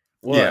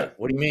 What? Yeah.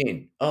 What do you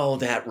mean? Oh,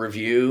 that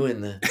review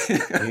in the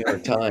New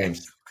York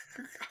Times.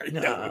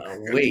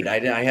 Wait,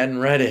 I hadn't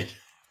read it.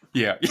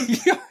 Yeah.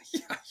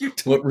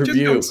 What review?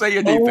 Just don't say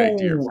anything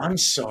to your friend. I'm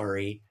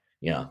sorry.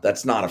 Yeah,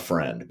 that's not a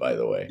friend, by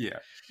the way. Yeah.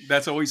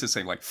 That's always the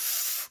same, like,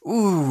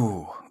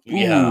 ooh.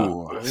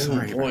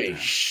 Sorry, boy.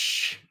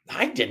 Shh.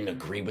 I didn't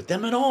agree with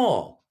them at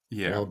all.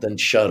 Yeah. Well, then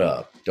shut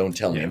up. Don't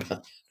tell me about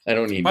it. I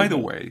don't need. By the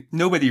way,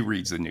 nobody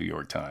reads the New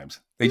York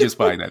Times. They just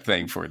buy that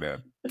thing for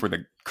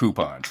the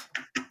coupons.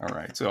 All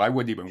right, so I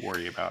wouldn't even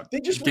worry about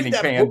getting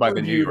banned by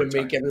the New York Times.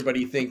 To make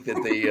everybody think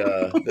that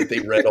they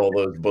read all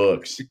those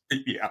books.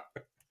 Yeah.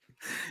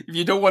 If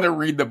you don't want to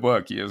read the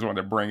book, you just want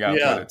to bring up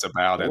what it's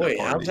about. Boy,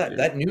 how's that?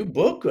 That new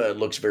book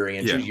looks very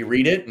interesting. You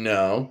read it?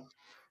 No.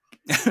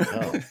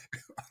 Oh.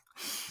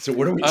 So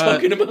what are we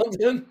talking about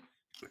then?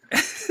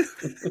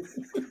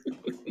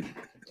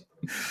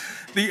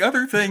 The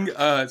other thing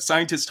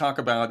scientists talk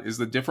about is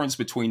the difference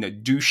between a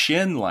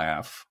Duchenne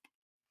laugh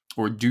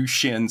or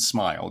Duchenne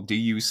smile,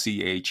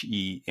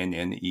 Duchenne,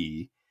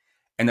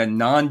 and a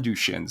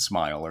non-Duchenne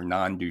smile or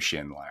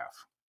non-Duchenne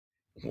laugh.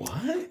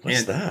 What?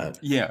 What's that?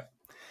 Yeah.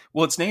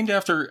 Well, it's named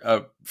after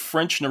a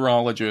French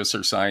neurologist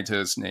or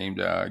scientist named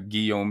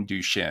Guillaume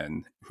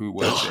Duchenne, who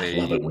was I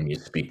love it when you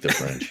speak the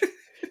French.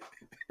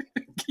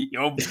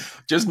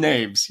 Just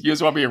names. You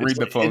just want me to read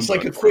the phone It's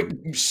like book a quick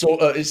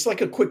it's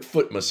like a quick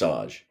foot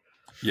massage.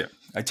 Yeah.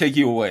 I take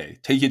you away.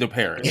 Take you to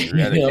Paris. You're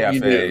at a Yeah, you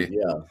do. cafe.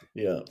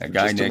 Yeah. A For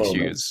guy just a next to you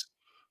moment. is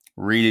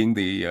reading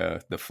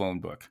the phone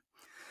book.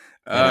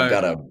 And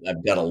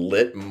I've got a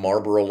lit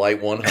Marlboro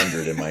Light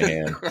 100 in my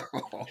hand.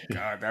 Oh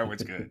God, that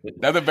was good.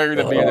 Nothing better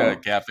than being at a Oh,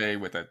 cafe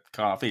with a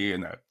coffee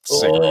and a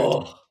cigarette.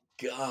 oh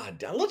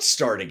God. Now let's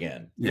start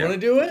again. You want Yeah.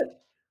 to do it?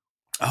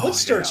 Oh Let's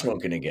start yeah.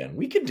 smoking again.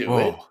 We can do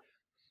it. Oh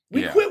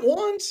We yeah. quit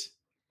once.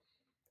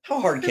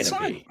 How hard can It's it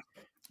fine. be?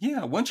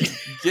 Yeah. Once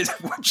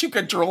you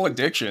control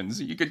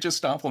addictions, you could just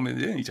stop them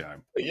at any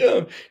time.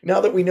 Yeah.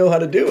 Now that we know how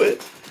to do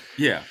it.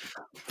 Yeah.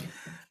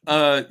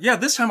 Yeah.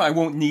 This time I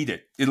won't need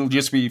it. It'll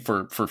just be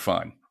for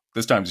fun.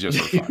 This time's just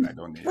for fun. I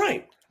don't need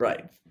it.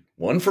 Right.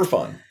 One for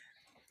fun.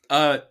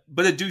 But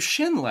a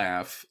Duchenne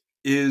laugh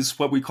is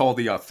what we call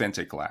the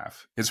authentic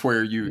laugh. It's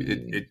where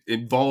it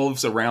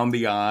involves around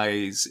the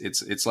eyes.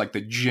 It's like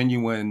the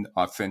genuine,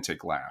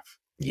 authentic laugh.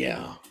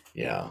 Yeah.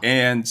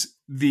 And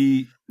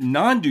the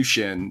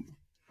non-Duchenne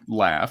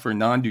laugh or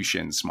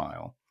non-Duchenne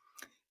smile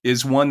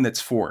is one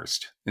that's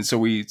forced. And so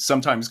we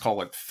sometimes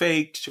call it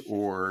faked,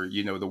 or,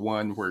 the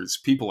one where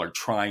people are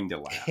trying to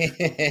laugh.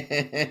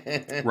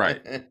 Right.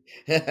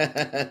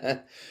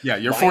 Yeah,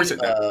 you're forcing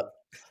that.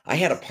 I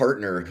had a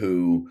partner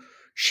who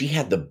she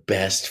had the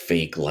best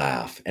fake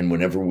laugh. And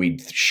whenever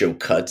we'd show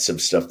cuts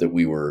of stuff that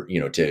we were,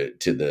 to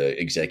the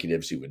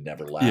executives who would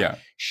never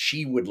laugh,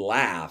 she would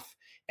laugh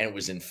and it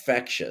was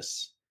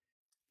infectious.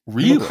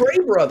 Really? The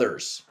McRae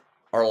brothers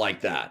are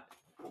like that.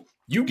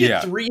 You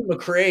get 3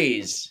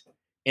 McRaes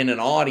in an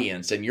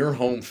audience and you're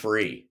home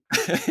free.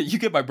 You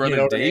get my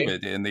brother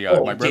David in the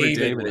my brother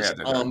David was had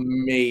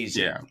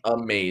amazing. Yeah.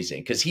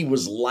 Amazing. Because he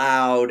was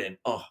loud and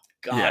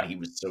he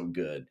was so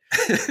good.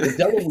 The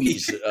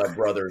DeLuise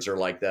brothers are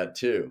like that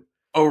too.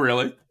 Oh,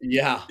 really?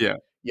 Yeah. Yeah.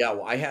 Yeah.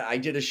 Well, I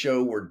did a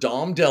show where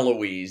Dom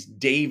DeLuise,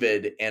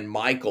 David, and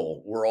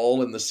Michael were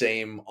all in the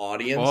same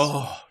audience.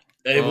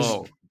 It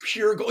was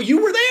pure gold.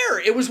 You were there.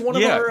 It was one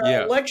of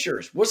our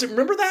lectures.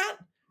 Remember that?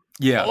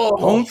 Yeah.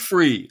 Home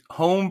free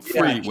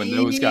when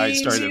those guys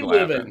started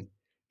laughing.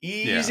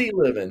 Easy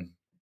living.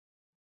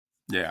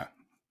 Yeah.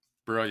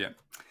 Brilliant.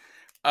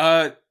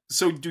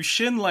 So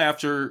Duchenne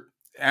laughter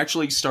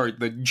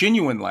the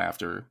genuine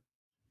laughter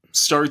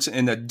starts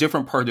in a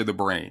different part of the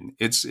brain.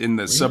 It's in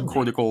the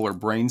subcortical or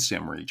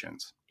brainstem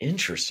regions.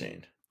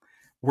 Interesting.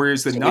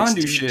 Whereas the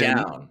non-Duchenne,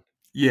 down.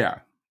 Yeah.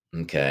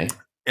 Okay.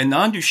 And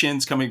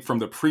non-Duchenne's coming from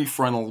the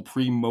prefrontal,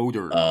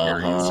 premotor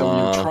area. So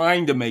you're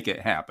trying to make it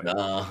happen.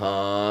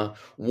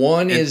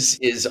 One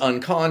is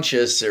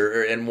unconscious,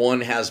 and one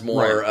has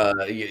more.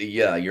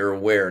 Your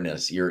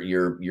awareness.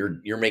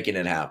 You're making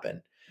it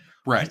happen.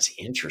 Right. That's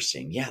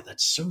interesting. Yeah,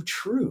 that's so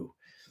true.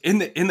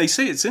 And they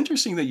say it's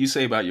interesting that you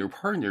say about your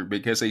partner,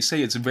 because they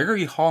say it's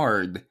very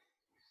hard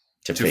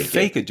to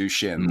fake a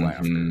Duchenne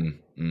laughter.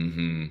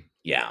 Mm-hmm.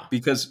 Yeah.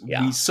 Because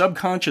we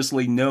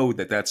subconsciously know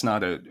that that's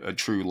not a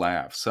true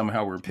laugh.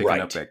 Somehow we're picking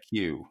up that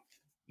cue.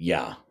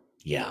 Yeah.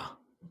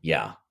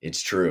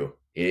 It's true.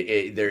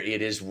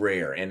 It is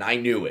rare. And I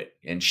knew it.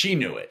 And she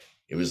knew it.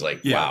 It was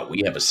like, wow,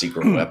 we have a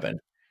secret weapon.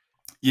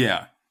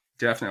 Yeah,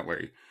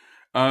 definitely.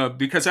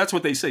 Because that's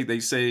what they say. They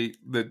say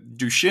that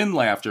Duchenne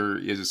laughter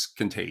is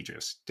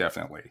contagious,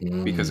 definitely.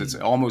 Because it's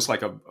almost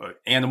like a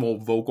animal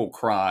vocal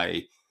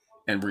cry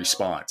and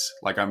response.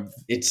 Like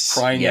it's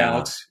crying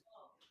out.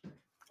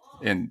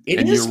 And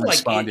you're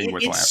responding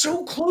with laughter. It's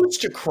so close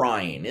to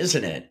crying,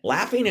 isn't it?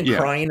 Laughing and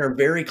crying are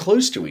very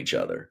close to each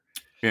other.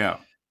 Yeah.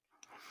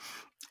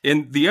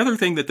 And the other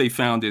thing that they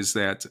found is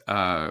that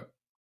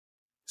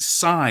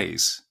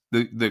size,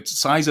 the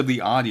size of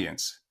the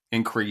audience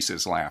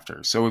increases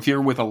laughter. So if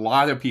you're with a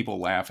lot of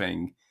people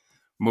laughing,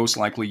 most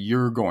likely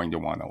you're going to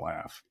want to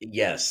laugh.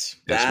 Yes,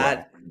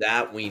 that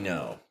we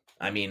know.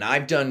 I mean,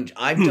 I've done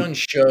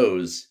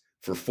shows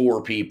for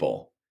 4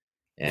 people.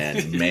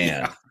 And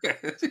man,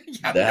 nobody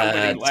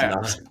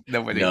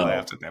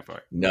laughs at that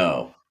point.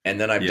 No. And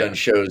then I've done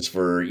shows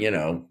for,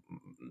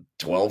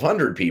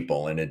 1,200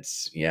 people, and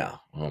it's,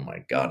 oh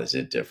my God, is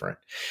it different?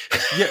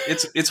 Yeah,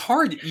 it's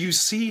hard. You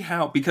see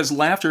how, because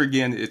laughter,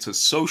 again, it's a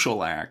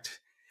social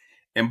act.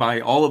 And by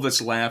all of us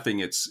laughing,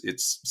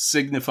 it's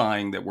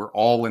signifying that we're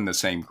all in the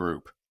same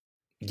group.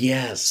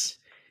 Yes.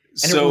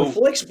 And it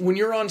reflects, when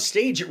you're on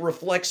stage, it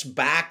reflects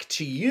back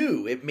to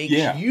you. It makes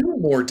you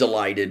more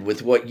delighted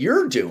with what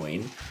you're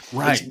doing.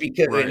 Right.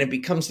 And it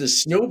becomes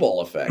this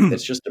snowball effect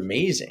that's just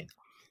amazing.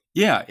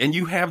 Yeah. And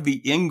you have the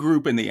in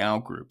group and the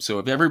out group. So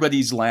if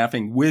everybody's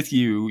laughing with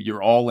you,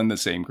 you're all in the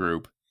same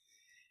group.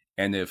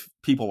 And if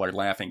people are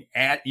laughing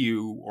at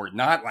you or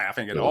not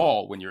laughing at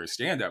all when you're a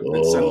stand-up,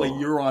 then suddenly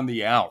you're on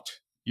the out.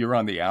 You're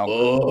on the out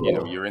group.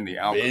 You're in the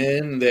out group.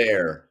 Been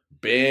there.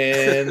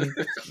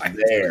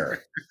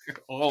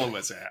 All of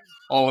us have.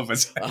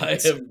 I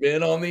have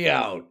been on the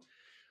out.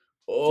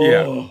 Oh,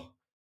 yeah.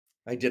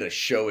 I did a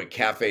show at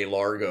Cafe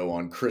Largo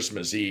on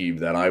Christmas Eve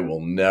that I will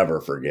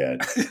never forget.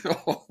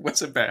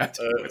 Was it bad?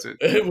 Was it?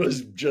 It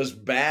was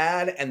just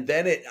bad, and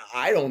then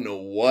I don't know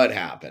what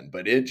happened,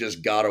 but it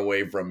just got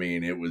away from me,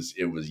 and it was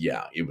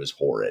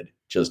horrid.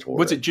 Just horrid.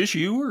 Was it just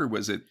you, or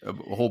was it a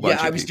whole bunch of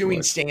people? Yeah, I was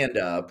doing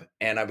stand-up,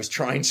 and I was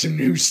trying some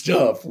new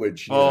stuff,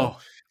 which, you know,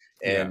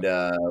 and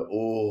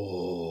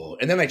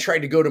and then I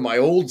tried to go to my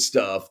old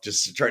stuff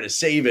just to try to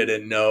save it,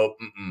 and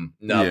nothing.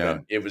 Yeah.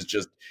 It was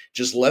just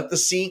let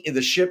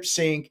the ship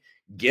sink,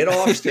 get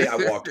off stage. I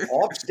walked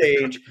off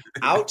stage,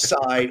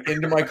 outside,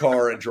 into my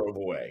car, and drove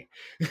away.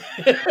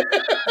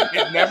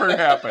 It never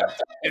happened.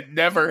 It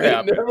never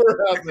happened.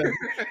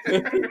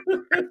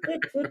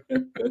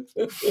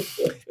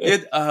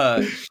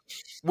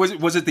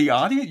 Was it the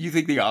audience? You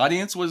think the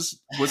audience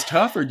was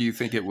tough, or do you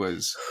think it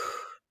was?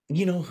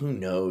 You know, who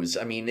knows?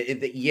 I mean,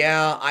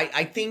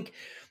 I think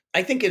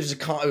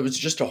it was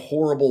just a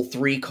horrible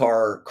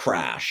 3-car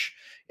crash.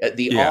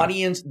 The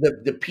audience,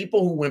 the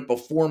people who went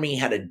before me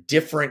had a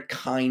different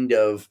kind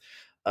of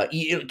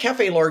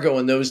Cafe Largo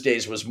in those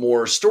days was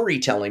more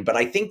storytelling, but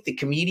I think the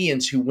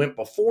comedians who went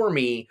before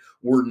me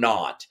were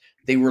not.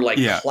 They were like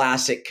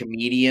classic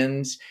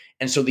comedians.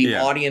 And so the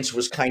audience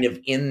was kind of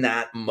in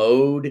that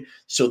mode.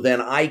 So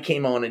then I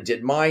came on and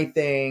did my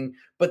thing,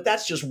 but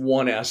that's just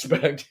one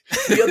aspect.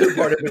 The other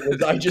part of it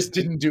was I just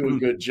didn't do a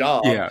good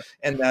job.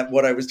 And that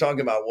what I was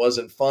talking about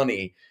wasn't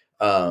funny.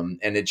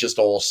 And it just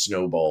all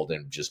snowballed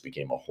and just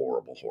became a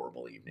horrible,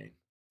 horrible evening.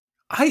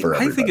 I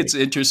think it's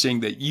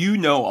interesting that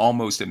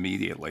almost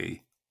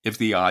immediately if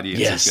the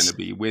audience is going to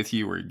be with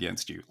you or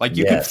against you. Like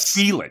you can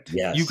feel it.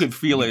 You can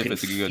feel it if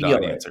it's a good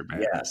audience or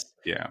bad.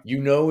 Yeah. You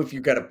know, if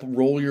you've got to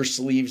roll your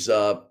sleeves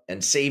up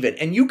and save it,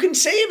 and you can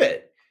save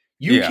it.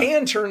 You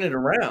can turn it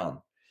around.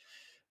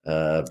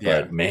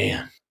 But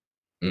man.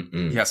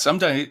 Mm-mm. Yeah,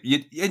 sometimes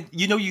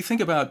you think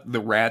about the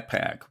Rat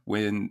Pack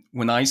when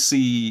I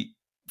see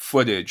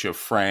footage of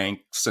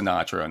Frank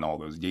Sinatra and all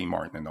those Dean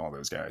Martin and all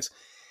those guys.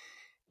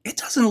 It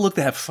doesn't look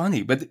that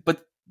funny, but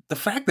the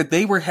fact that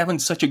they were having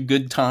such a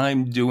good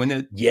time doing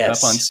it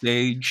up on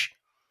stage,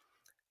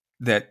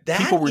 that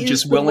people were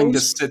just willing to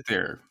sit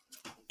there.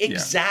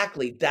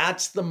 Exactly. Yeah.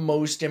 That's the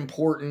most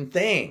important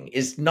thing,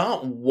 is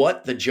not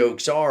what the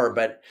jokes are,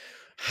 but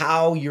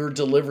how you're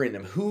delivering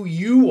them, who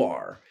you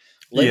are.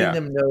 Letting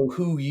them know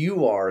who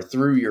you are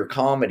through your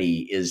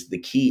comedy is the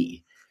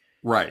key.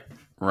 Right.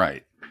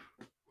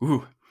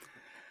 Ooh.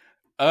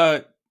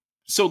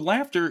 So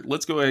laughter,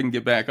 let's go ahead and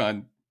get back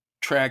on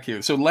track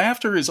here. So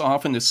laughter is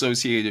often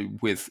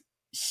associated with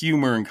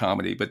humor and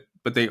comedy, but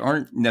they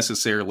aren't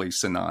necessarily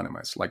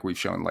synonymous. Like we've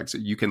shown, like, so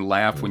you can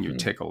laugh when you're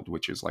tickled,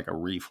 which is like a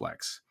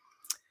reflex.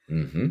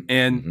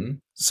 And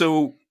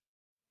so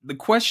the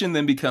question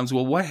then becomes,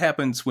 well, what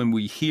happens when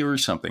we hear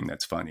something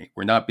that's funny?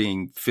 We're not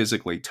being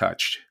physically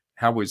touched.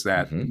 How is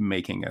that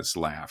making us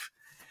laugh?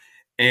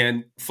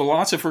 And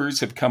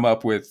philosophers have come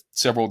up with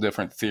several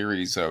different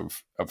theories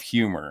of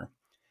humor.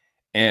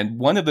 And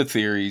one of the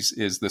theories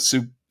is the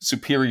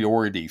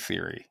superiority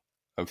theory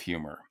of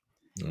humor.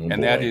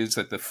 That is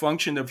that the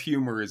function of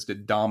humor is to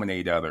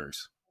dominate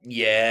others.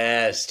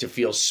 Yes, to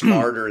feel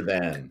smarter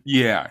than.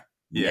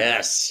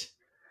 Yes.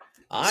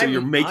 I'm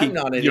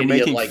not an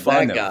idiot like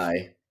that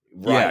guy.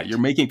 Right. Yeah, you're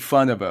making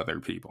fun of other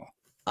people.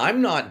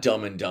 I'm not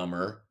Dumb and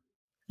Dumber.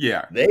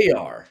 Yeah. They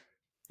are.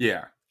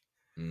 Yeah.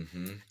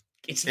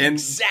 It's the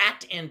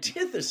exact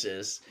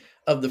antithesis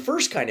of the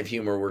first kind of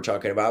humor we're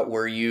talking about,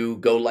 where you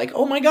go like,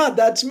 oh my God,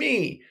 that's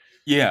me.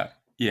 Yeah.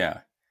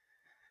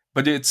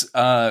 But it's,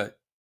 and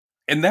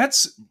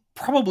that's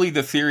probably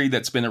the theory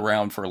that's been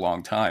around for a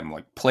long time.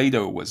 Like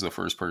Plato was the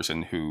first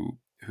person who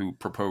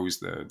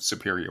proposed the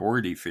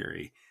superiority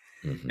theory.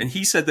 And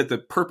he said that the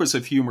purpose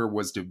of humor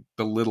was to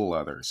belittle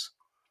others.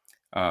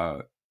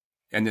 And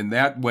in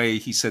that way,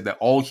 he said that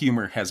all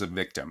humor has a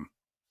victim,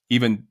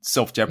 even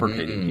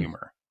self-deprecating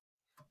humor.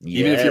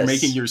 Even if you're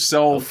making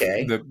yourself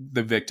the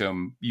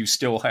victim, you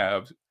still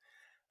have,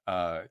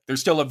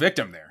 there's still a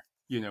victim there.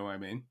 You know what I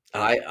mean?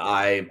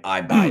 I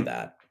buy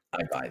that. I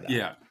buy that.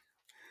 Yeah.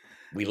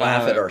 We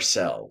laugh at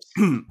ourselves.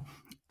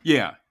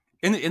 Yeah.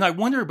 And I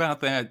wonder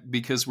about that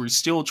because we're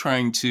still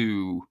trying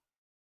to,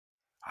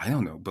 I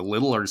don't know,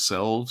 belittle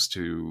ourselves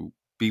to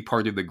be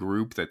part of the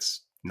group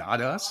that's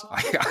not us.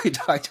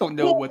 I don't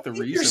know what the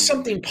reason. There's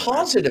something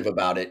positive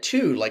about it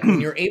too. Like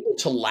when you're able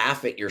to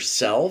laugh at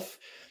yourself,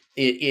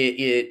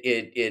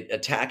 it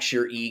attacks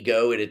your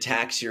ego. It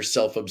attacks your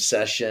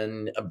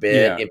self-obsession a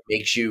bit. Yeah. It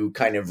makes you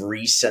kind of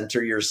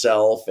recenter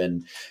yourself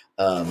and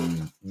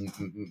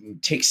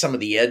take some of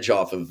the edge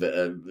off of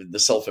the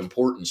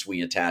self-importance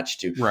we attach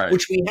to,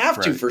 which we have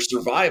to for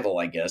survival,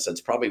 I guess.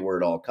 That's probably where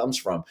it all comes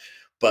from.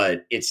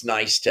 But it's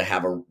nice to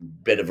have a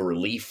bit of a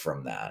relief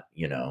from that,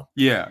 you know?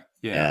 Yeah.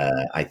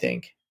 I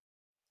think.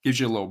 Gives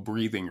you a little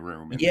breathing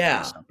room.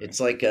 Yeah. It's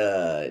like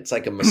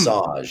a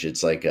massage.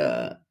 It's like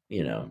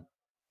you know.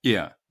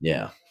 Yeah.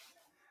 Yeah.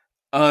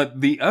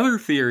 The other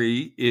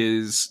theory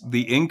is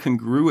the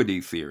incongruity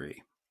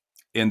theory.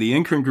 And the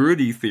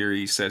incongruity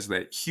theory says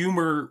that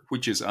humor,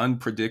 which is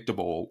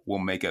unpredictable, will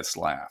make us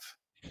laugh.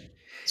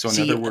 So in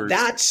See, other words,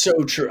 that's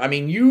so true. I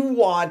mean, you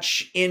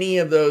watch any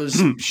of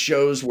those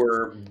shows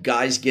where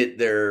guys get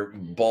their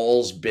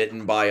balls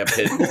bitten by a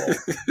pit bull,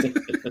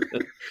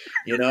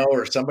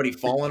 or somebody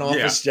falling off a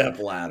yeah, step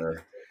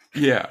ladder.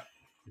 yeah,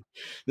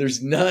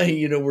 There's none,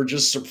 we're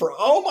just surprised.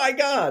 Oh my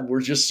God,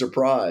 we're just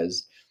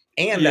surprised.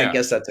 And I yeah,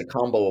 guess that's a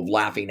combo of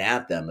laughing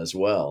at them as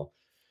well.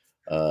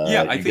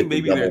 yeah. I You think get the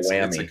maybe double it's a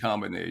whammy.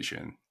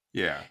 combination.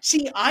 Yeah,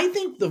 See, I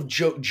think the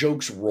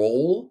jokes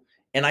roll,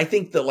 and I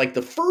think that like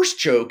the first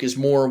joke is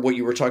more what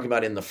you were talking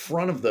about in the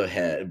front of the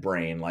head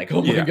brain, like,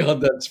 oh my yeah,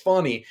 God, that's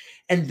funny.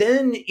 And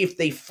then if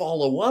they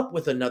follow up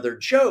with another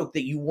joke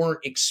that you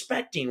weren't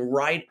expecting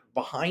right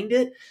behind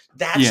it,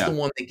 that's the yeah,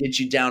 one that gets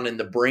you down in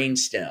the brain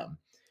stem.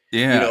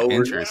 yeah. Where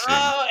Interesting.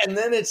 and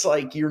then it's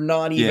like you're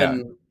not Yeah,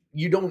 even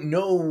you don't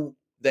know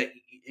that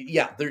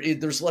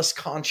there's less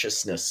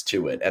consciousness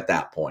to it at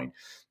that point.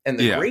 And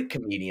the yeah, great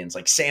comedians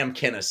like Sam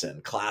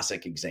Kinison,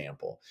 classic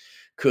example,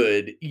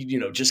 could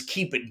just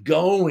keep it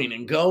going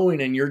and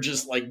going, and you're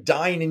just like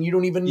dying and you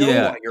don't even know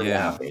yeah, why you're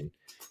yeah. laughing.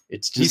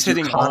 It's He's just you're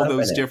hitting caught all up in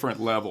those it. different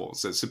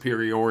levels, the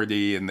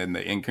superiority and then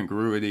the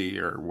incongruity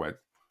or what.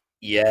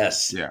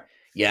 Yes. Yeah.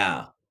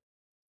 Yeah.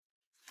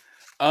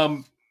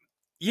 Um,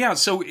 yeah.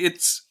 So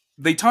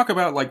they talk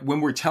about like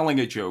when we're telling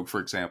a joke, for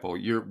example,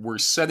 we're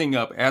setting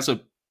up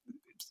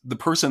the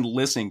person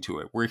listening to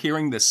it. We're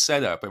hearing the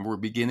setup and we're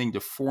beginning to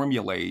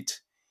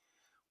formulate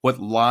what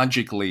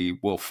logically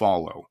will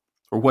follow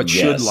or what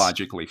should Yes.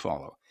 logically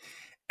follow.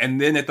 And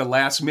then at the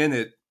last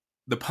minute,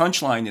 the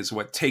punchline is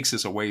what takes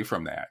us away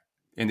from that.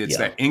 And it's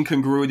Yeah. that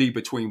incongruity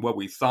between what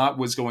we thought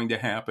was going to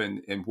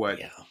happen and what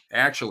Yeah.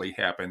 actually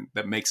happened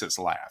that makes us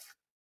laugh.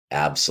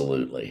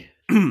 Absolutely.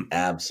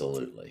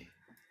 Absolutely.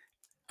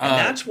 And uh,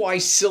 that's why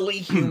silly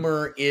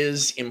humor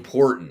is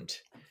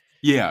important.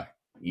 yeah,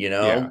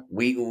 yeah,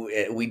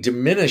 We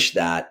diminish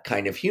that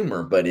kind of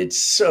humor, but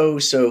it's so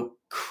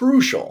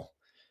crucial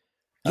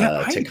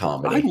yeah. to I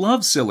comedy.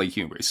 love silly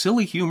humor.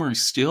 Silly humor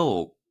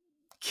still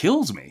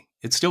kills me.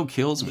 It still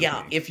kills with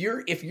Yeah, me. if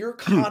you're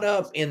caught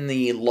up in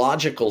the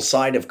logical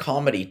side of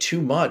comedy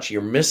too much,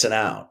 you're missing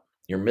out.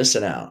 You're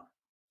missing out.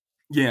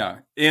 Yeah,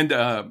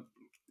 and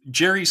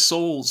Jerry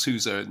Soules,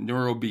 who's a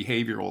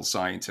neurobehavioral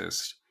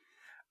scientist,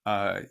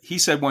 he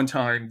said one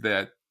time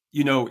that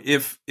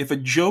if a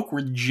joke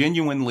were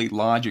genuinely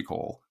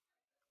logical,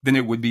 then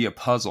it would be a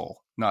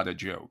puzzle, not a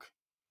joke.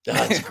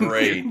 That's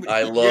great.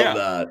 I love Yeah,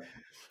 that.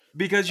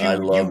 because I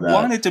you love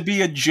want that. it to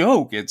be a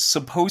joke. It's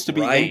supposed to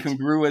be Right.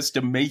 incongruous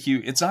to make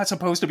you. It's not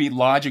supposed to be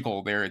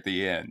logical there at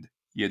the end.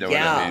 You know what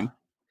I Yeah. mean?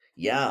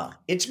 Yeah.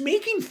 It's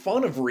making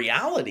fun of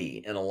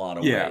reality in a lot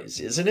of Yeah, ways,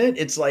 isn't it?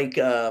 It's like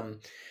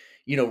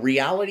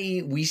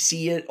reality, we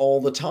see it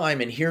all the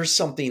time. And here's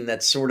something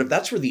that's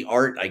that's where the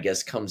art, I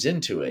guess, comes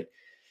into it.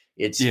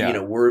 It's, yeah,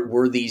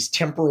 we're these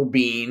temporal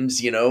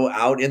beings,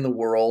 out in the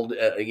world,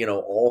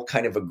 all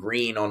kind of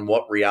agreeing on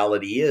what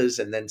reality is.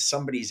 And then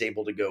somebody's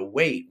able to go,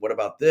 wait, what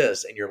about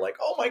this? And you're like,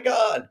 oh my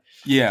God,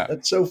 yeah,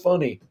 that's so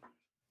funny.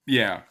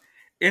 yeah.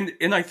 And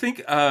I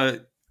think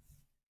I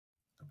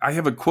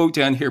have a quote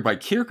down here by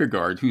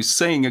Kierkegaard who's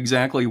saying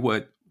exactly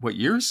what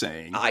you're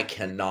saying. I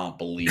cannot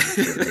believe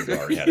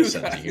Kierkegaard had a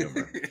sense of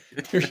humor.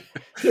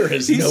 There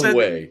is He no said,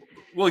 way.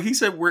 well, he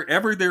said,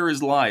 wherever there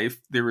is life,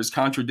 there is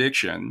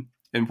contradiction.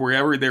 And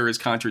wherever there is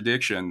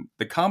contradiction,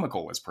 the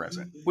comical is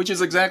present, which is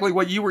exactly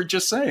what you were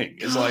just saying.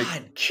 Is like,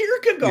 God, yeah,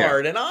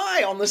 Kierkegaard and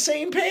I on the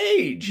same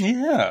page.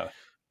 yeah.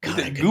 God,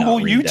 I could Google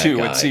not read that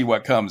YouTube and see guy.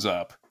 what comes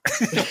up.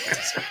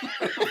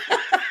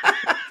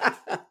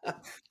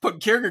 Put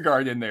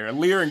Kierkegaard in there,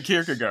 Lear and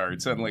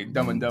Kierkegaard. Suddenly,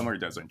 Dumb and Dumber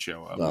doesn't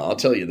show up. Well, I'll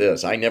tell you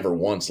this. I never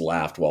once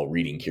laughed while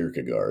reading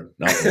Kierkegaard.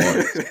 Not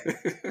once.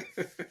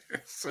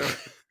 So,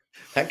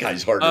 That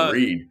guy's hard to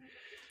read.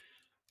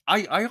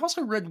 I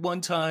also read one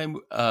time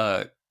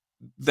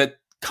that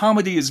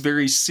comedy is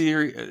very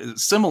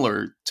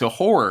similar to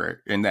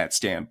horror in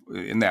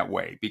that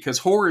way, because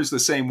horror is the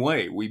same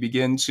way. We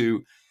begin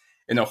to,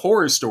 in a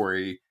horror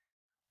story,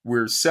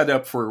 we're set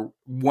up for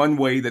one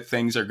way that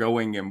things are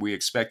going, and we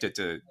expect it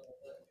to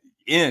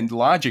end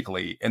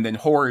logically, and then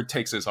horror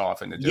takes us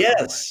off in a different way.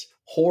 Yes.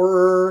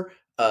 Horror,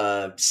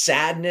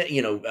 sadness,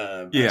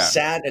 Yeah,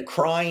 sad,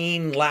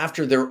 crying,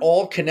 laughter, they're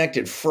all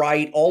connected.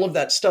 Fright, all of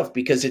that stuff,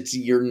 because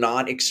you're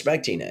not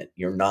expecting it.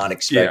 You're not yeah,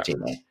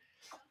 expecting it.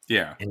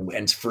 yeah.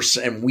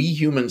 And we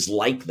humans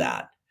like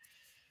that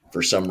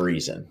for some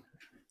reason.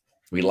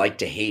 We like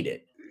to hate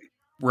it.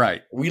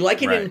 Right. We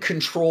like it Right. in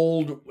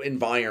controlled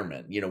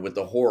environment, with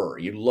the horror.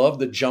 You love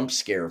the jump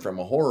scare from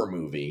a horror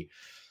movie.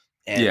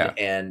 Yeah.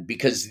 And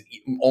because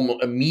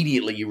almost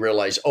immediately you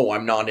realize, oh,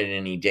 I'm not in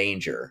any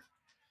danger.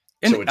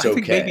 And So it's I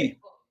think okay. maybe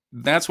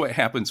that's what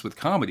happens with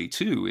comedy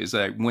too, is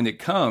that when it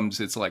comes,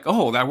 it's like,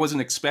 oh, I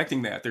wasn't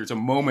expecting that. There's a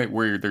moment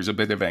where there's a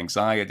bit of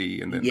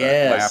anxiety, and then the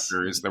Yes.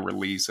 laughter is the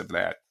release of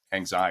that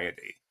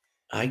anxiety.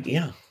 I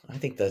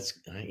think that's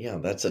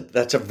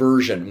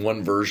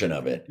one version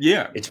of it.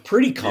 Yeah. It's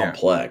pretty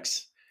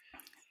complex.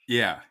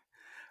 Yeah.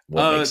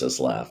 What makes us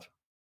laugh?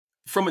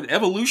 From an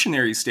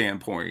evolutionary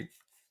standpoint,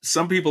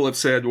 some people have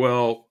said,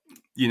 well,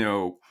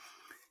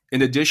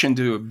 in addition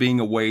to being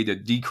a way to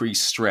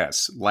decrease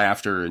stress,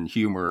 laughter and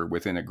humor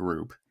within a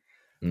group,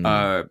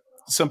 Mm.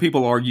 some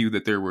people argue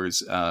that there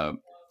was a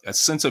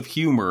sense of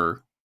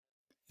humor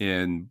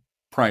in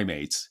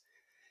primates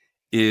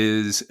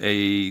is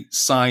a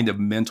sign of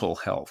mental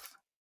health.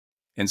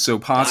 And so I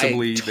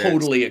possibly that.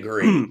 totally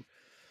agree. Do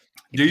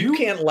If you you?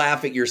 can't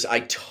laugh at yourself,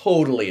 I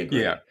totally Yeah.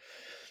 agree. Yeah.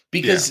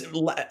 Because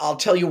I'll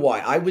tell you why.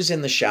 I was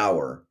in the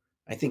shower.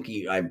 I think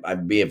I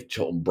may have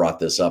brought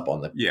this up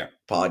on the Yeah.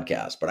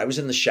 podcast, but I was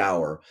in the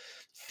shower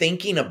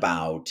thinking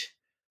about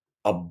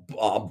a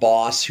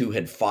boss who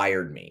had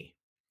fired me.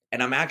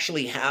 And I'm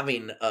actually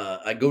having,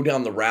 I go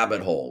down the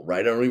rabbit hole,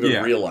 right? I don't even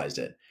Yeah. realize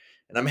it.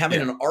 And I'm having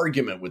Yeah. an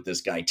argument with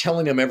this guy,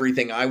 telling him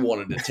everything I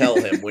wanted to tell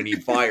him when he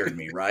fired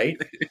me, right?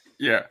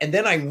 Yeah. And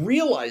then I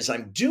realize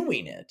I'm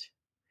doing it.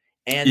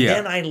 And Yeah.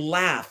 then I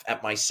laugh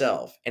at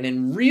myself. And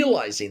in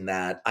realizing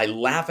that, I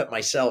laugh at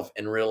myself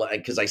and realize,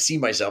 because I see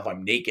myself,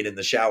 I'm naked in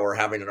the shower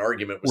having an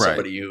argument with Right.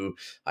 somebody who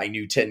I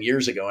knew 10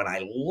 years ago. And I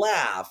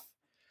laugh.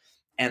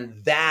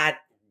 And that,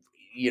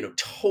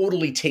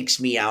 totally takes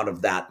me out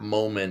of that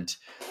moment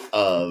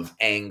of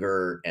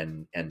anger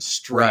and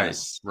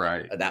stress,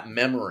 Right. that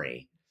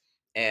memory.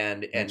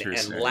 And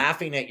Interesting.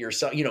 laughing at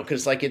yourself,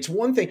 because like it's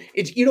one thing,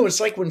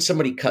 it's like when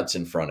somebody cuts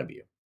in front of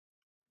you.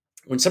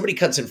 When somebody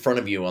cuts in front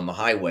of you on the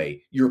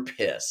highway, you're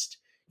pissed.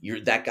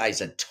 That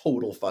guy's a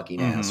total fucking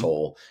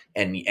asshole,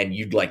 and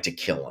you'd like to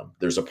kill him.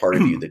 There's a part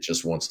of you that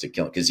just wants to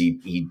kill him because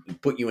he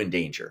put you in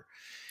danger.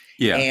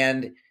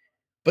 Yeah.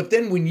 But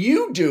then when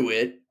you do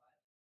it,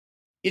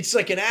 it's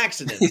like an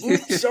accident.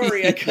 Oops,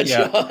 sorry, I cut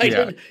Yeah, you off.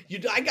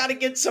 I got to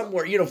get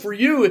somewhere, for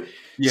you.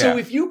 Yeah. So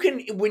if you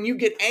can, when you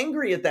get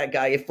angry at that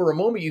guy, if for a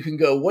moment you can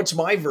go, what's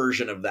my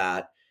version of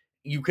that?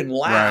 You can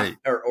laugh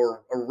Right.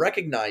 or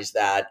recognize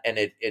that, and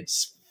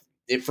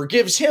it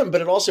forgives him,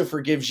 but it also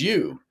forgives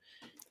you.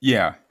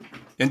 Yeah.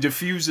 And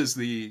diffuses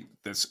the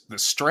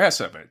stress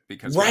of it,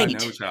 because Right.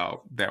 God knows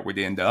how that would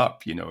end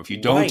up, if you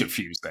don't Right.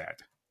 diffuse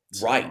that.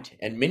 So, Right.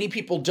 And many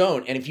people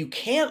don't. And if you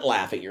can't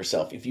laugh at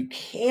yourself, if you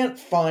can't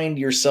find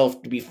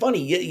yourself to be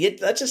funny,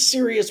 that's a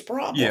serious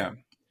problem. Yeah.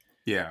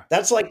 Yeah.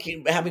 That's like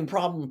having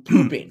problem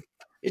pooping.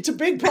 It's a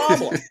big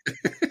problem.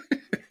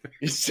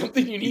 It's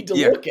something you need to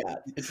look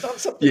at. It's not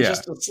something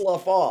just to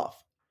slough off.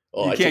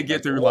 Oh, You can't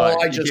get through life.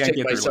 life. I You just can't take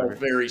get through myself life.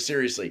 very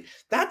seriously.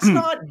 That's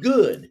not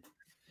good.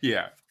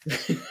 Yeah.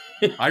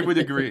 I would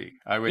agree.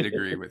 I would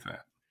agree with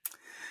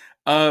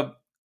that.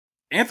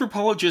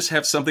 Anthropologists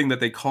have something that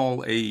they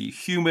call a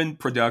human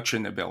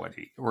production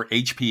ability, or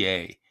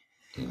HPA.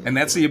 And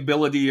that's the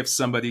ability of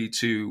somebody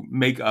to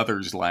make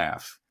others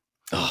laugh.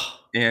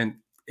 And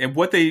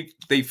what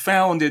they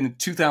found in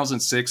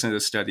 2006 in a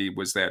study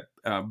was that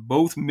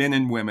both men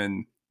and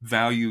women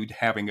valued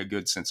having a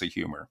good sense of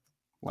humor.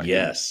 Like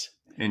yes.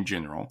 In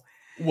general.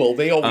 Well,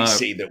 they always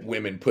say that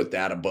women put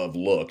that above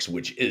looks,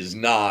 which is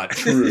not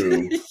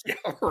true.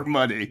 Or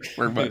money.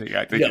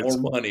 I think. Or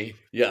money.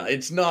 Yeah,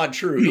 it's not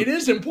true. It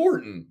is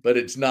important, but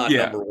it's not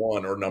number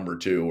one or number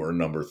two or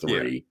number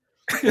three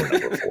or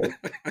number four.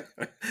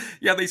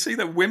 Yeah, they say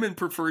that women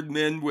preferred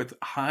men with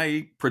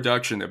high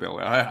production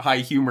ability, high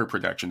humor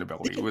production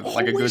ability, with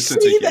like a good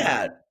sense of humor.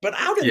 That, but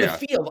out in the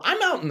field,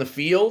 I'm out in the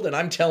field, and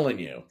I'm telling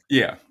you,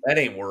 that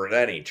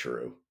ain't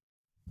true.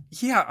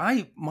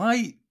 Yeah,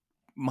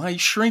 my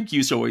shrink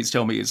used to always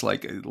tell me is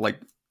like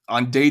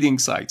on dating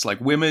sites,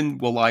 like women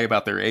will lie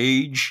about their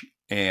age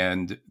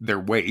and their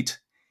weight,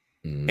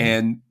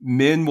 and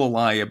men will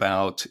lie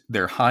about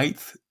their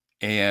height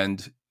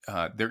and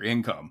their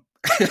income.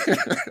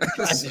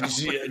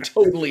 I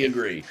totally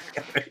agree.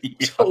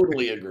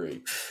 Totally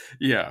agree.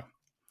 Yeah.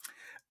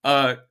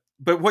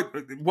 But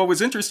what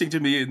was interesting to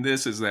me in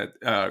this is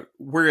that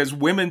whereas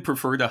women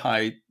preferred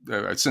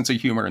a sense of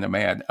humor in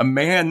a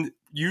man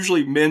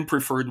usually men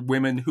preferred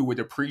women who would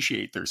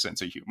appreciate their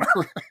sense of humor.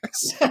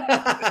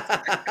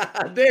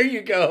 There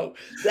you go.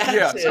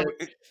 That's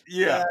it.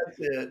 That's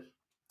it.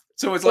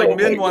 So it's like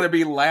men want to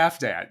be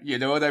laughed at. You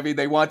know what I mean?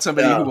 They want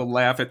somebody who will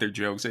laugh at their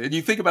jokes. And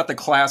you think about the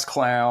class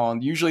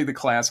clown. Usually the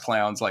class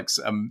clown's like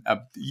a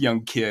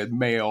young kid,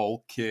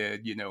 male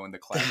kid, in the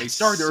class. They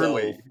start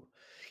early.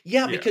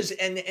 Yeah, because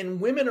and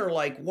women are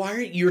like, why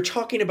are you're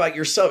talking about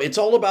yourself? It's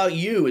all about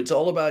you. It's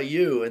all about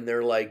you. And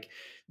they're like,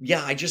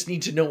 yeah, I just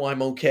need to know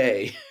I'm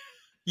okay.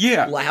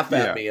 Yeah. Laugh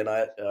at me. And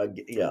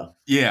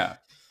Yeah.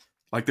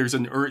 Like there's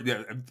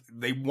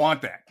they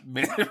want that.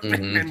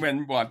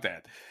 Men want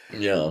that.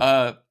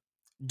 Yeah.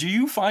 Do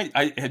you find,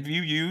 have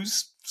you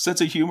used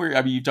sense of humor?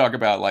 I mean, you talk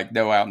about like,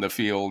 no, out in the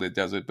field, it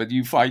doesn't, but do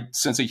you find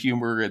sense of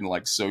humor in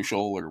like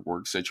social or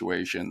work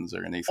situations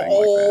or anything like that?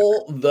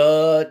 All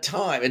the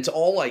time. It's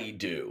all I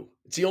do.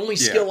 It's the only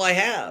skill I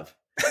have.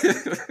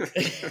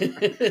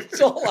 It's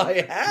all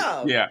I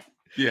have. Yeah.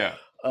 Yeah.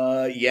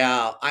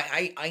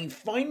 I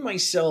find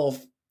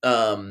myself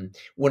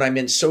when I'm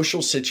in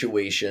social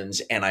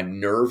situations and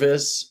I'm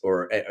nervous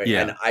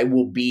and I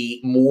will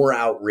be more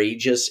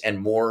outrageous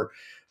and more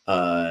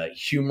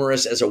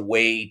humorous as a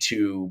way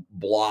to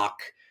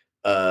block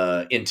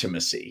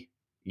intimacy.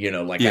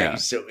 Like Yeah.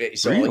 so I'll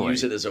use Really?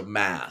 it as a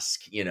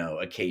mask,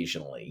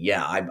 occasionally.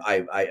 Yeah,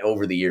 I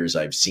over the years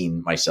I've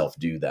seen myself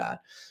do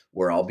that,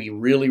 where I'll be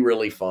really,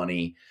 really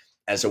funny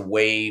as a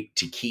way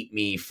to keep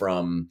me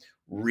from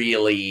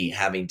really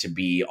having to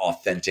be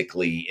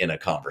authentically in a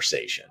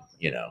conversation,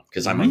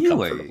 because I'm Really?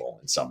 uncomfortable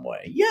in some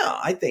way. Yeah,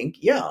 I think,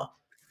 yeah,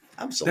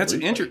 That's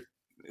absolutely.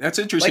 that's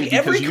interesting Like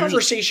every because usually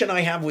conversation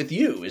I have with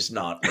you is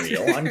not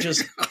real. I'm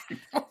just,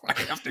 I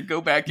have to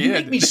go back you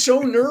make me in.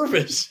 so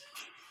nervous.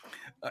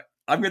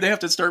 I'm going to have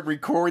to start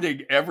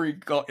recording every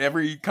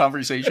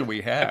conversation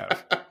we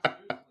have.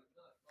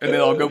 And then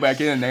I'll go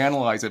back in and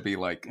analyze it, be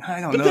like, I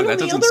don't But know, then on that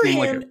the doesn't other seem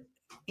like it. hand,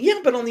 yeah,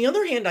 but on the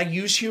other hand, I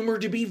use humor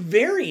to be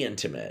very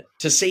intimate,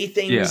 to say Yeah,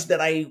 things that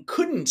I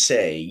couldn't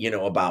say,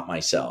 about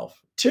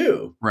myself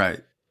too. right,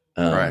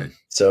 right.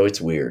 So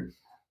it's weird.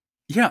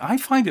 Yeah, I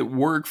find at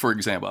work, for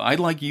example, I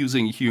like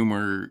using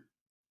humor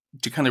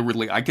to kind of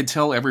really, I could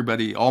tell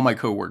everybody, all my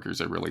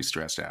coworkers are really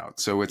stressed out.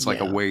 So it's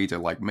like a Yeah. way to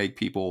like make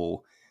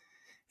people,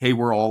 hey,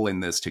 we're all in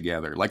this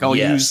together. Like I'll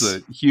use Yes.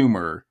 the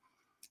humor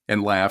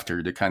and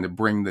laughter to kind of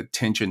bring the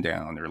tension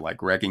down or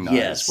like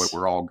recognize what Yes.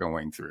 we're all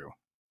going through.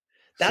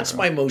 That's So,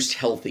 my most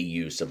healthy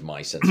use of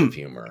my sense of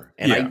humor.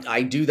 And yeah,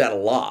 I do that a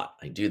lot.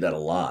 I do that a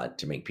lot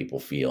to make people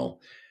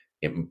feel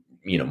it,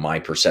 my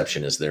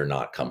perception is they're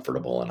not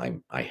comfortable,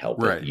 and I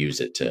help it right,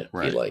 use it to be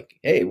right. like,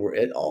 hey, we're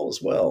it all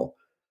is well.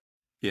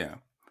 Yeah.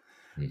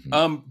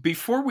 Hmm.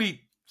 Before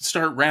we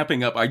start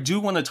wrapping up, I do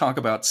want to talk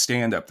about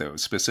stand up, though,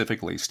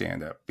 specifically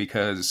stand up,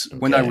 because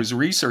when I Okay. was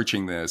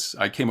researching this,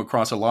 I came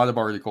across a lot of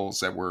articles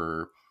that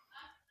were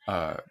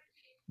uh,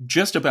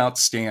 just about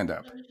stand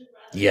up.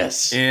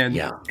 Yes. And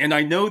Yeah. and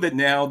I know that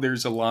now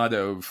there's a lot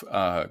of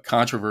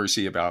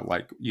controversy about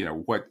like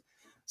what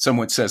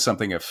someone says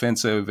something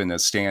offensive in a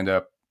stand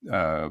up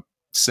uh,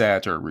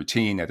 set or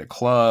routine at a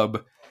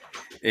club,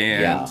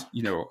 and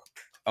Yeah.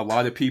 a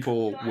lot of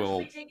people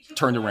will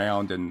turn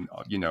around and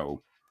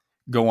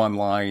go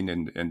online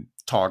and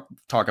talk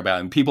about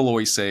it. And people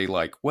always say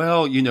like,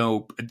 well,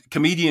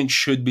 comedians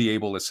should be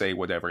able to say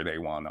whatever they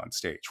want on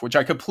stage, which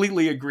I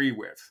completely agree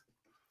with.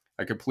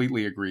 I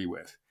completely agree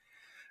with.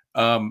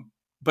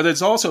 But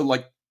it's also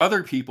like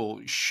other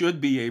people should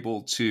be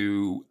able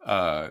to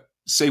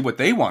say what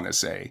they want to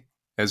say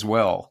as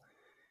well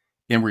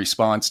in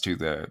response to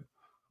the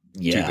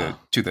Yeah.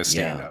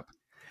 stand Yeah. up.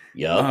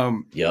 Yep.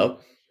 Um,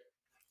 Yep.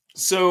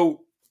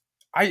 so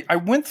I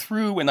went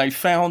through and I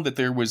found that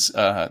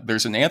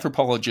there's an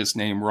anthropologist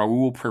named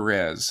Raul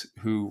Perez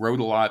who wrote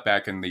a lot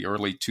back in the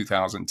early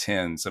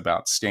 2010s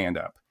about stand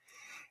up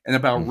and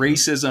about Hmm.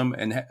 racism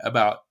and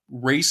about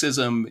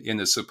racism in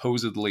a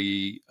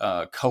supposedly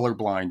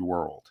colorblind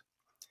world.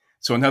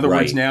 So, in other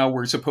words, Right. now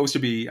we're supposed to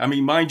be, I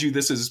mean, mind you,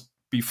 this is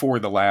before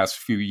the last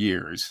few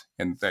years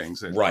and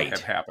things that have Right.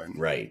 happened.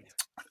 Right.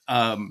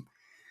 Um,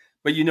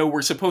 but,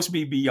 we're supposed to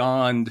be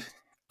beyond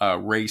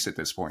race at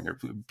this point, or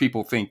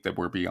people think that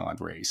we're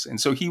beyond race.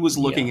 And so he was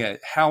looking Yeah.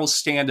 at how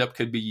stand up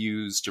could be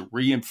used to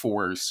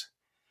reinforce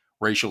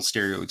racial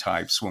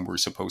stereotypes when we're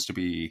supposed to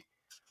be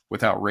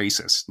without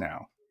racist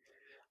now,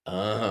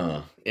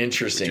 which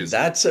Interesting. is,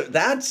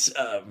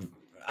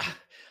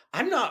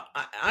 I'm not.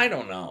 I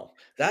don't know.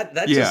 That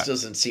just yeah,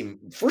 doesn't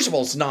seem. First of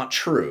all, it's not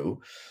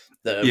true.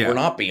 We're yeah,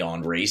 not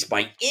beyond race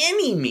by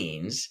any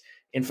means.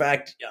 In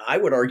fact, I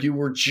would argue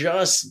we're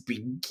just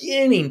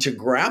beginning to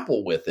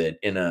grapple with it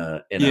yeah,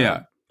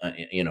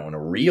 in a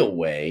real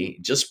way.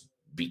 Just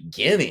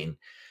beginning.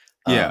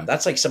 yeah,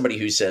 That's like somebody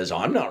who says, "Oh,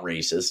 I'm not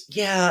racist."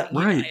 Yeah,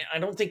 right. I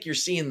don't think you're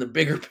seeing the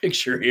bigger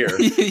picture here.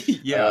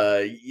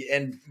 Yeah,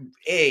 And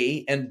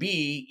A and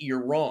B,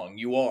 you're wrong.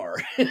 You are.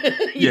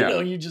 yeah,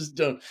 You just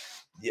don't.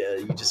 Yeah,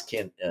 you just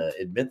can't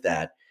admit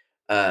that.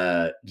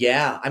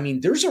 Yeah, I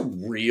mean, there's a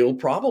real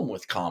problem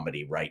with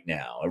comedy right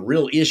now, a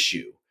real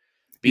issue,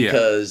 yeah,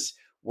 because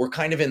we're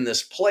kind of in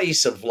this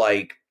place of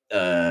like,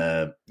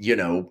 of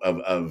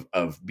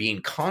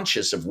being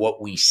conscious of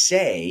what we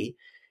say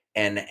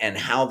and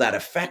how that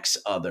affects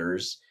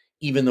others,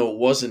 even though it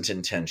wasn't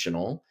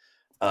intentional.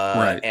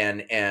 right.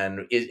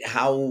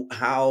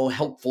 How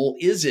helpful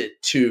is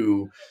it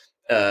to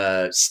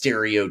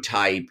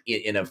stereotype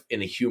in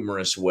a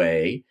humorous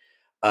way,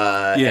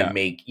 and Yeah,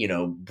 make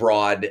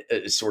broad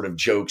sort of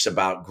jokes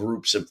about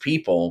groups of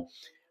people,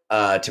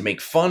 to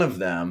make fun of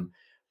them,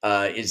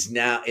 is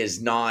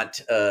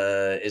not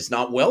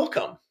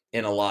welcome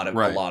in a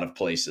right. lot of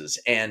places.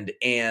 And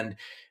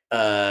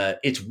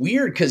it's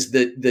weird because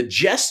the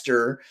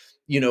jester,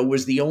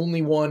 was the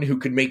only one who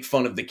could make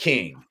fun of the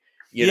king,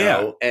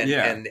 Yeah, and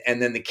yeah,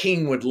 then the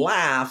king would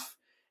laugh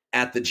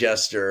at the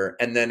jester,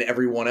 and then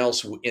everyone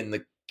else in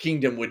the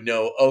kingdom would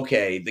know,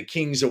 okay, the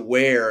king's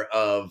aware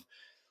of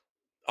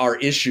our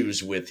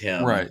issues with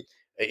him. right.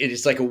 It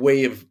is like a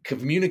way of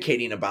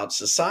communicating about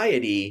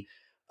society,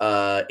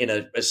 in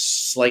a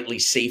slightly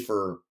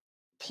safer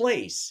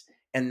place,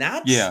 and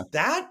Yeah,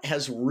 that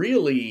has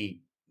really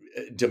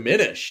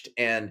diminished.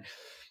 And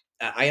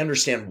I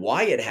understand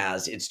why it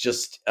has. It's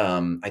just,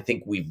 I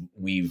think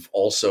we've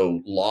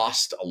also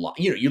lost a lot.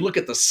 You look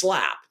at the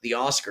slap, the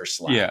Oscar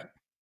slap. yeah,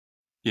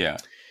 yeah,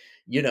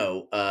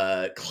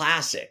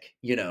 classic.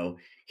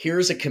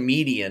 Here's a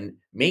comedian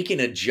making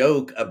a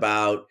joke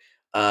about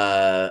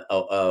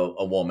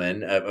a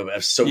woman, a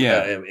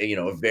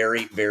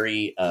very,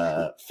 very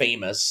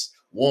famous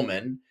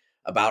woman,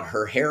 about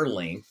her hair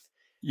length,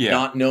 Yeah.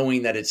 not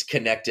knowing that it's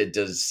connected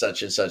to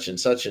such and such and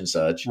such and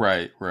such,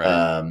 Right.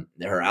 her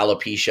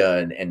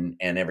alopecia and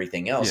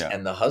everything else. Yeah.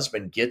 And the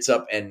husband gets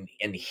up and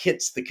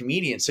hits the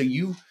comedian. So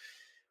Yeah.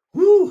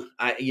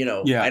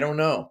 I don't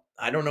know.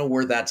 I don't know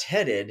where that's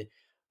headed.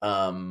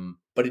 But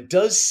it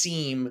does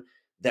seem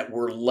that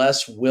we're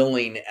less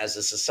willing as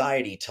a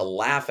society to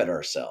laugh at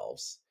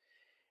ourselves.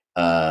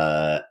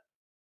 But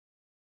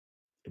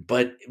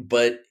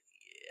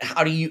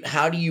how do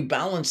you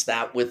balance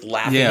that with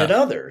laughing Yeah. at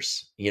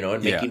others, and Yeah.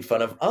 making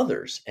fun of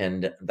others?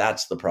 And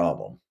that's the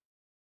problem.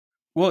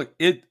 Well,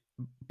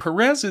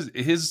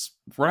 his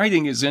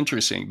writing is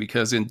interesting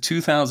because in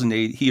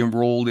 2008 he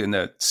enrolled in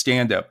a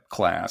stand-up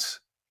class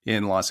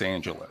in Los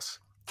Angeles,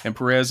 and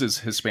Perez is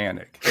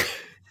Hispanic.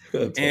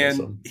 That's And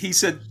awesome. he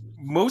said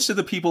most of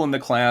the people in the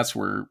class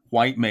were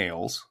white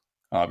males,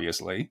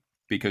 obviously,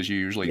 because you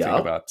usually think Yeah.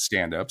 about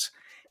stand-ups.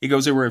 He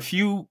goes, there were a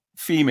few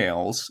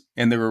females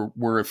and there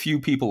were a few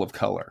people of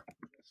color.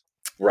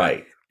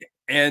 Right.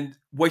 And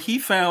what he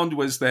found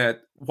was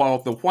that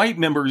while the white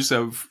members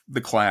of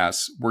the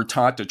class were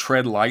taught to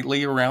tread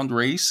lightly around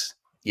race,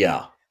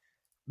 Yeah.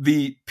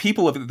 the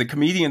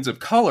comedians of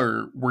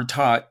color were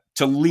taught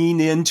to lean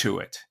into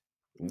it.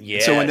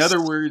 Yes. So in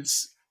other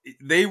words,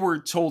 they were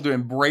told to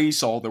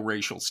embrace all the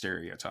racial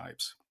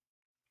stereotypes.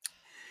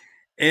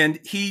 And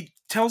he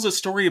tells a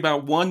story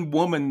about one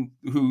woman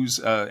who's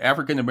an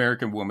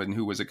African-American woman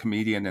who was a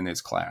comedian in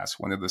his class,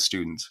 one of the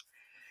students.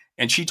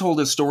 And she told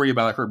a story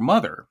about her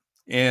mother.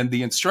 And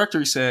the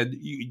instructor said,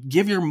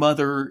 give your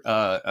mother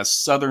a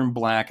Southern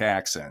black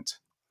accent.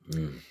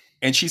 Mm.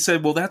 And she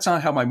said, well, that's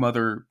not how my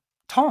mother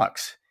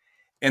talks.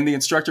 And the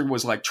instructor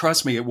was like,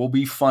 trust me, it will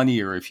be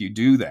funnier if you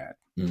do that.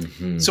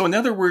 Mm-hmm. So in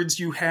other words,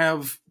 you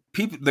have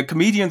the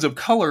comedians of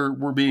color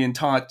were being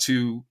taught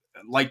to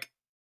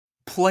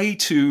play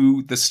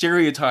to the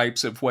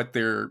stereotypes of what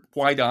their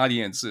white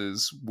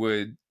audiences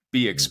would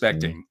be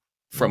expecting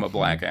from a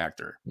black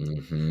actor.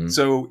 Mm-hmm.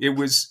 So it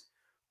was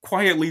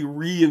quietly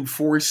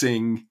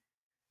reinforcing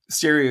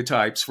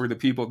stereotypes for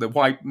the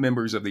white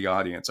members of the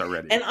audience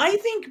already. And I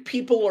think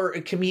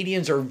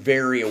comedians are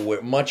very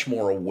aware, much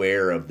more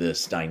aware of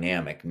this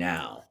dynamic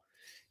now.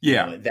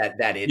 Yeah.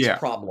 That it's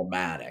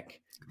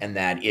problematic, and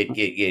that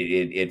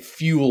it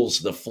fuels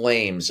the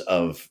flames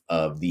of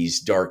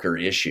these darker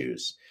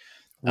issues.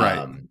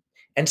 Right.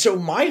 And so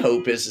my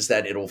hope is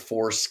that it'll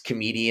force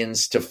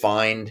comedians to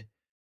find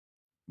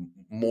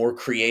more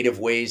creative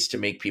ways to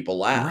make people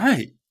laugh.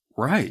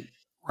 Right.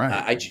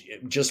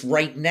 Just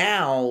right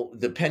now,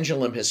 the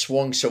pendulum has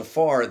swung so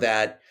far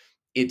that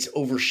it's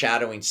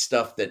overshadowing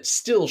stuff that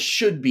still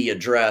should be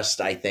addressed,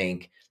 I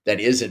think, that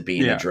isn't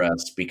being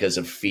addressed because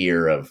of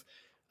fear of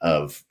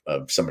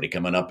somebody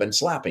coming up and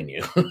slapping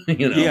you,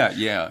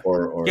 Yeah.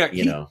 Or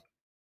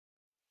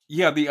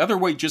Yeah, the other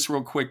way, just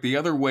real quick, the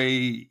other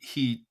way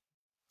he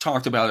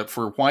talked about it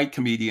for white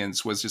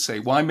comedians was to say,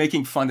 well, I'm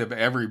making fun of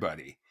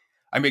everybody.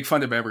 I make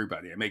fun of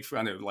everybody. I make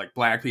fun of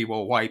black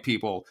people, white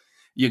people,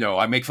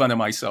 I make fun of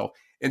myself.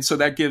 And so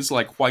that gives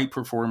white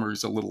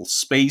performers a little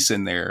space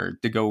in there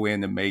to go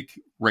in and make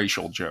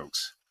racial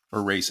jokes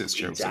or racist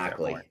jokes.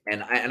 Exactly.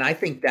 And I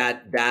think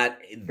that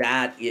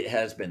it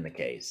has been the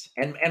case.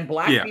 And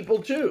black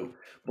people too,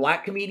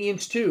 black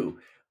comedians too.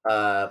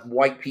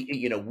 White people,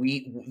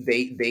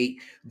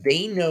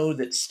 they know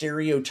that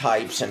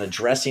stereotypes and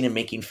addressing and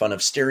making fun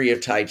of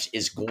stereotypes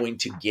is going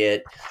to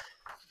get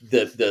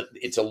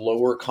it's a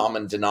lower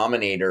common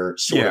denominator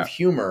sort of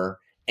humor,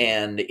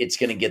 and it's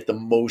going to get the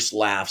most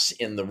laughs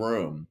in the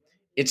room.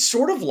 It's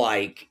sort of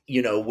like,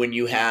 when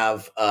you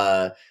have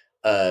TV,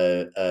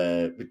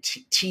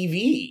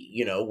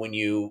 when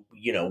you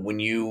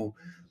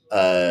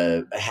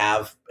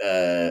have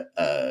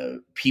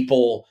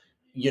people,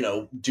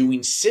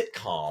 doing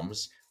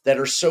sitcoms that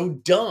are so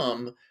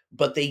dumb,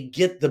 but they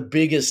get the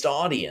biggest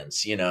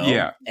audience,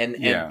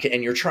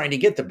 and you're trying to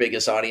get the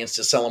biggest audience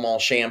to sell them all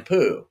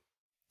shampoo.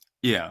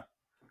 Yeah.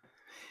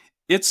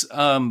 It's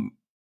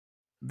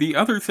the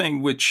other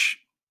thing which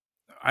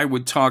I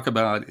would talk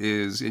about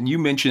is, and you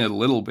mentioned it a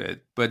little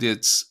bit, but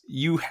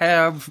you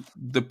have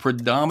the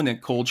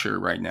predominant culture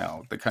right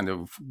now, the kind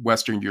of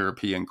Western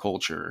European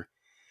culture,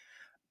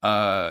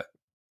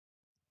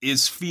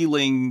 is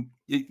feeling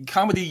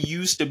comedy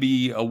used to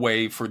be a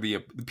way for the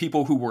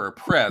people who were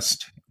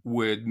oppressed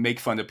would make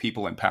fun of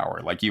people in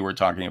power, like you were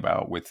talking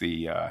about with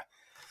the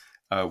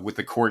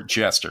court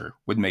jester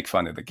would make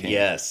fun of the king.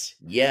 Yes.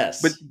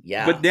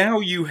 But now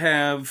you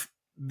have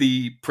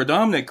the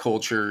predominant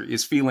culture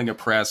is feeling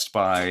oppressed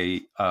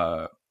by,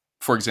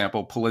 for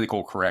example,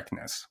 political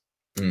correctness.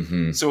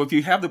 Mm-hmm. So if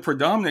you have the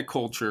predominant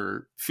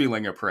culture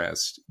feeling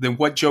oppressed, then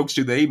what jokes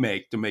do they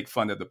make to make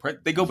fun of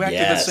they go back to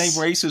the same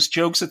racist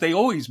jokes that they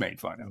always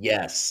made fun of.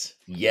 Yes.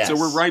 So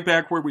we're right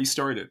back where we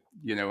started.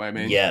 You know what I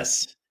mean?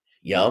 Yes.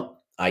 Yep.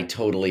 I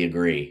totally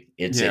agree.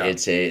 Yeah.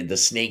 The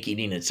snake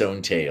eating its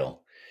own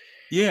tail.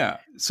 Yeah.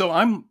 So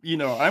I'm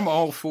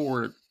all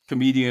for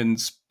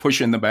comedians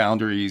pushing the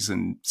boundaries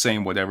and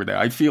saying whatever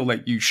I feel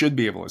like you should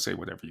be able to say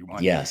whatever you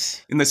want.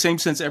 Yes. In the same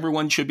sense,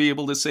 everyone should be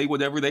able to say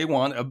whatever they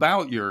want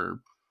about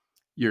your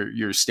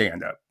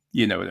stand up.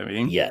 You know what I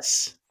mean?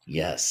 Yes.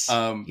 Yes.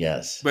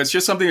 Yes. But it's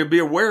just something to be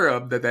aware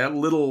of, that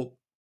little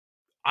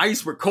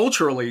iceberg,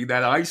 culturally,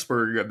 that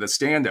iceberg of the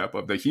stand up,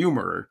 of the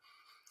humor,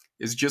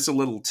 is just a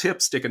little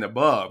tip sticking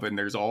above, and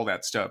there's all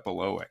that stuff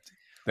below it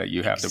that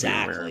you have to be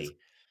aware of.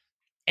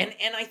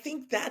 And I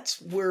think that's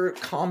where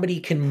comedy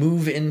can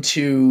move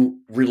into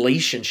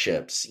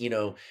relationships,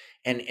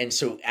 and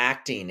so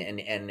acting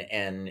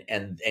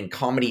and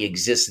comedy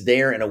exists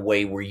there in a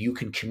way where you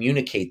can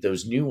communicate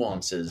those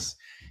nuances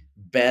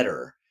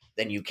better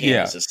than you can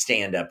as a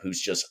stand-up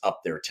who's just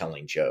up there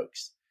telling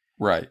jokes.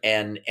 Right.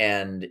 And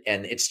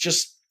it's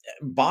just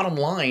bottom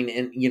line,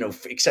 and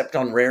except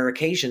on rare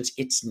occasions,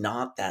 it's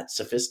not that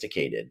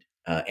sophisticated,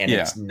 and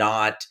it's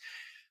not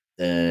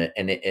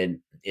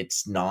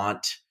it's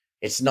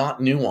not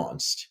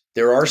nuanced.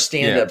 There are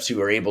stand-ups who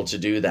are able to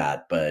do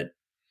that, but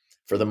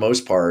for the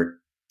most part,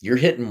 you're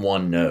hitting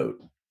one note.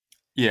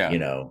 Yeah.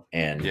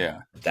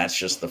 And that's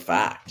just the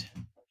fact.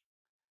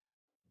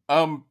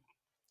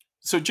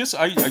 So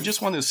I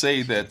just want to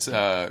say that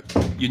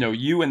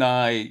you and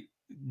I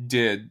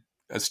did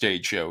a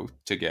stage show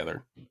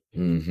together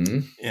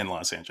in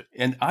Los Angeles,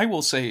 and I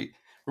will say,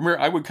 remember,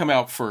 I would come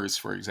out first,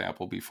 for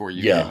example, before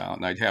you came out,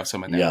 and I'd have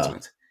some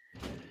announcements.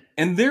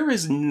 And there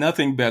is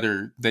nothing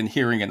better than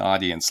hearing an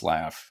audience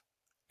laugh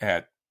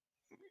at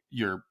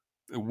your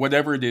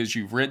whatever it is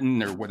you've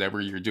written or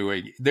whatever you're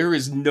doing. There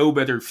is no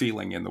better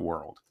feeling in the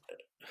world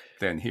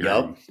than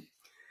hearing.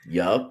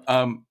 Yep.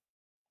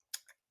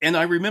 And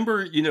I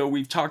remember,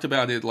 we've talked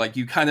about it, like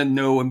you kind of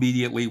know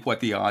immediately what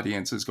the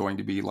audience is going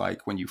to be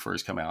like when you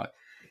first come out.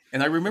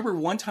 And I remember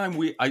one time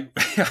I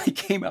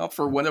came out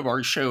for one of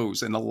our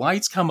shows, and the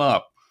lights come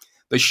up.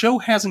 The show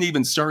hasn't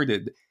even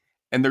started,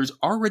 and there's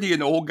already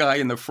an old guy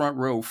in the front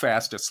row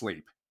fast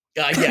asleep.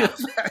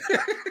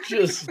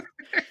 Just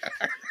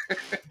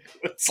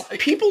it's like,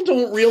 people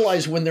don't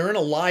realize when they're in a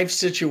live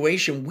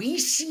situation, we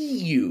see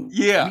you.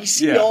 Yeah. We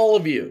see all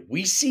of you.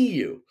 We see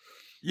you.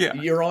 Yeah.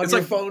 You're on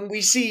your phone,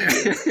 we see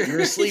you.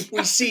 You're asleep,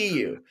 we see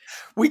you.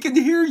 We can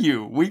hear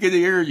you.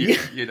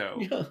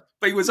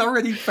 But he was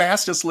already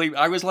fast asleep.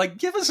 I was like,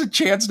 give us a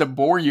chance to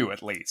bore you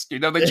at least.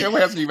 The show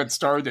hasn't even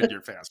started,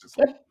 you're fast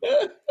asleep.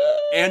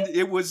 And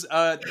it was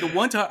the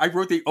one time I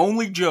wrote the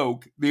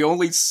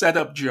only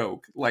setup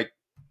joke, like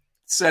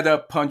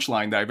setup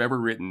punchline that I've ever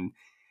written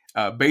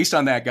based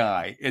on that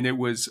guy. And it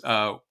was,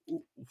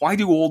 why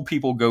do old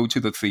people go to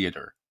the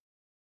theater?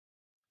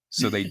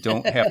 So they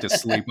don't have to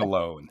sleep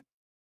alone.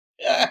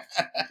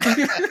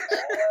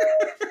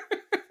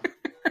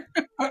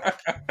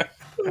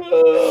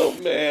 Oh,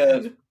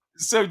 man.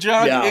 So,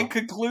 John, in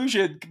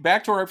conclusion,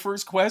 back to our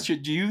first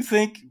question, do you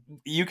think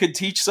you could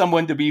teach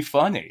someone to be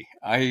funny?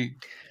 I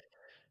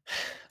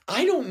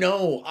don't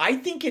know. I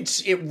think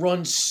it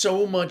runs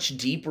so much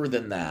deeper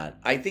than that.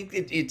 I think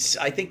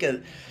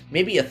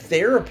maybe a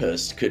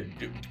therapist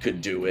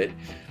could do it,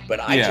 but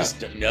I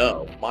just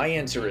no. My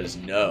answer is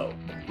no.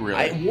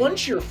 Really?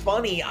 Once you're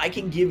funny, I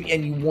can give,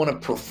 and you want to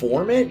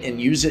perform it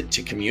and use it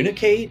to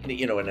communicate,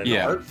 in an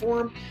art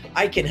form,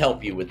 I can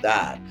help you with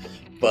that.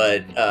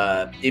 But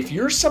if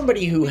you're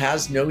somebody who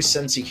has no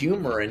sense of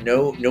humor and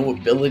no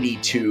ability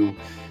to,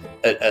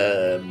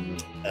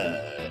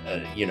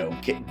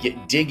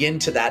 dig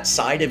into that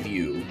side of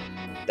you,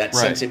 that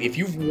sense of, if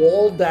you've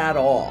walled that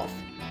off,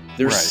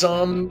 there's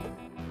some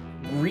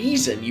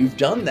reason you've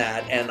done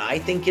that. And I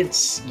think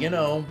it's,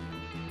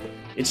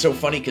 it's so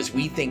funny because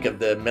we think of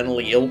the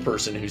mentally ill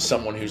person who's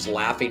someone who's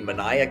laughing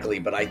maniacally,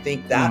 but I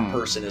think that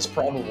person is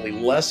probably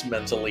less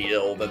mentally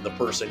ill than the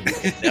person who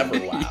can never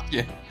laugh.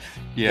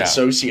 The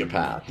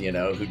sociopath,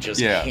 who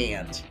just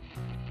can't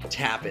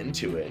tap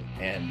into it.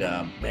 And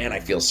man, I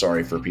feel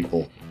sorry for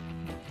people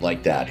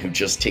like that who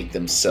just take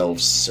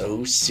themselves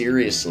so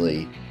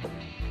seriously.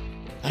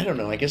 I don't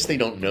know. I guess they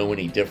don't know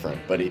any different,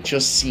 but it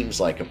just seems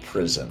like a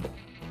prison.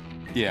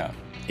 Yeah.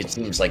 It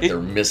seems like they're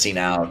missing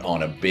out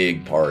on a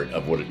big part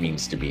of what it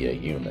means to be a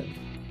human.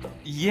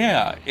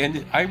 Yeah,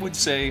 and I would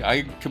say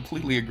I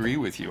completely agree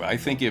with you. I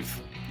think if,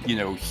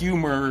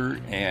 humor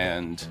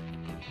and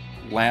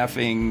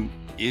laughing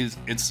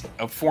it's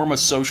a form of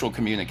social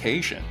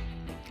communication.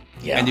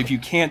 Yeah. And if you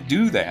can't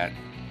do that,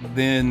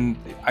 then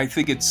I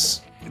think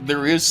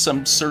there is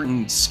some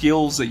certain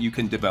skills that you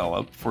can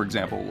develop. For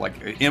example, like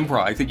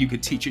improv. I think you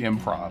could teach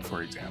improv,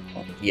 for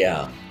example.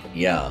 Yeah.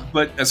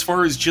 But as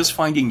far as just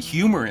finding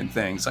humor in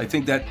things, I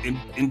think that it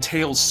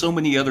entails so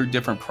many other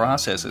different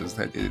processes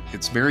that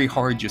it's very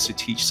hard just to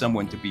teach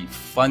someone to be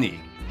funny,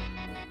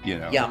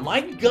 Yeah,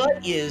 my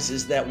gut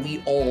is that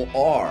we all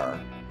are.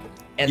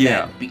 And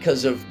that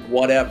because of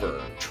whatever,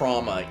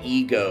 trauma,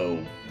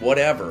 ego,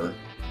 whatever,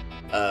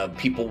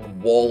 people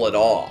wall it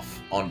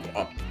off on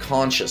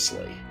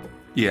consciously.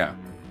 Yeah.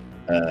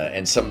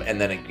 And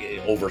then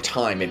over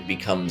time it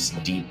becomes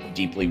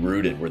deeply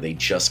rooted where they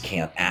just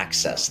can't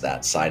access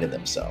that side of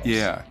themselves.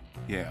 Yeah.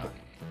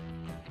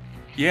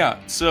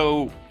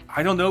 So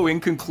I don't know. In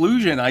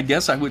conclusion, I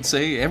guess I would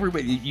say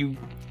everybody, you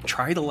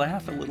try to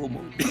laugh a little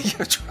more.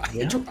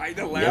 Try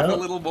to laugh a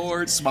little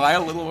more,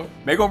 smile a little more,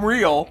 make them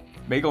real,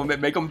 make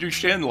them do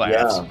Shin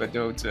laughs, but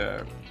don't.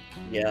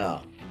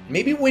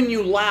 Maybe when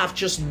you laugh,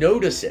 just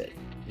notice it.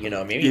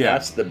 Maybe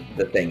that's the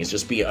thing, is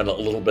just be a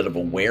little bit of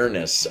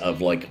awareness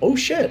of like, oh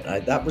shit,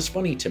 that was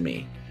funny to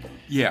me.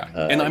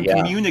 And I'm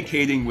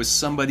communicating with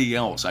somebody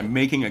else. I'm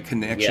making a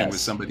connection with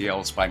somebody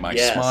else by my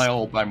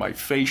smile, by my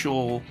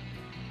facial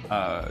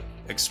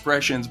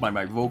expressions, by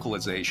my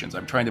vocalizations.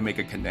 I'm trying to make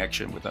a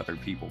connection with other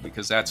people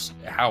because that's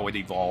how it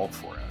evolved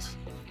for us,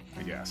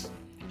 I guess.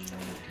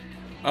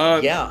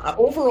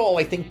 Overall,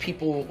 I think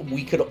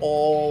we could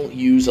all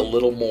use a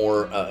little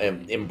more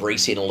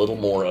embracing a little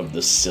more of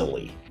the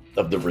silly,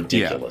 of the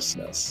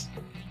ridiculousness.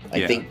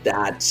 I think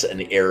that's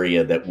an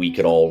area that we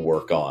could all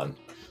work on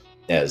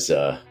as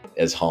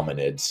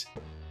hominids.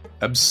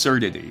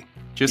 Absurdity.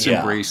 Just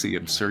embrace the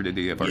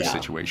absurdity of our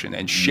situation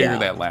and share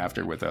that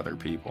laughter with other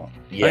people.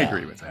 I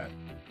agree with that.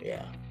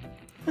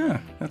 Yeah,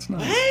 that's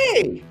nice.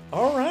 Hey,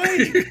 all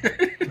right.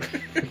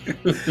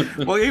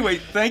 Well, anyway,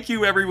 thank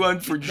you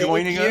everyone for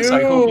joining us.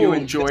 I hope you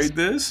enjoyed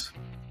this.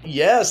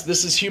 Yes,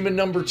 this is human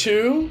number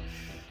 2.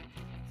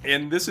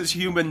 And this is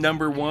human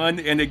number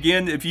 1. And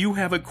again, if you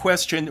have a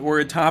question or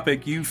a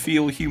topic you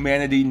feel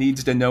humanity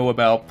needs to know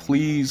about,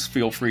 please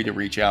feel free to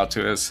reach out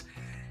to us.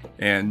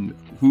 And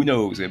who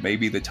knows, it may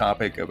be the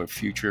topic of a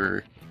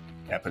future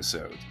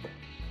episode.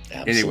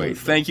 Absolutely. Anyway,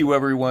 thank you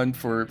everyone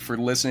for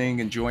listening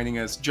and joining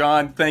us.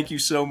 John, thank you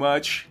so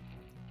much.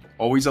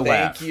 Always a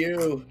laugh. Thank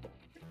you.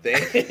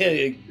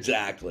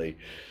 Exactly.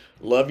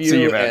 Love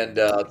you, and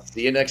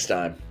see you next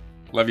time.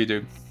 Love you,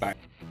 dude. Bye.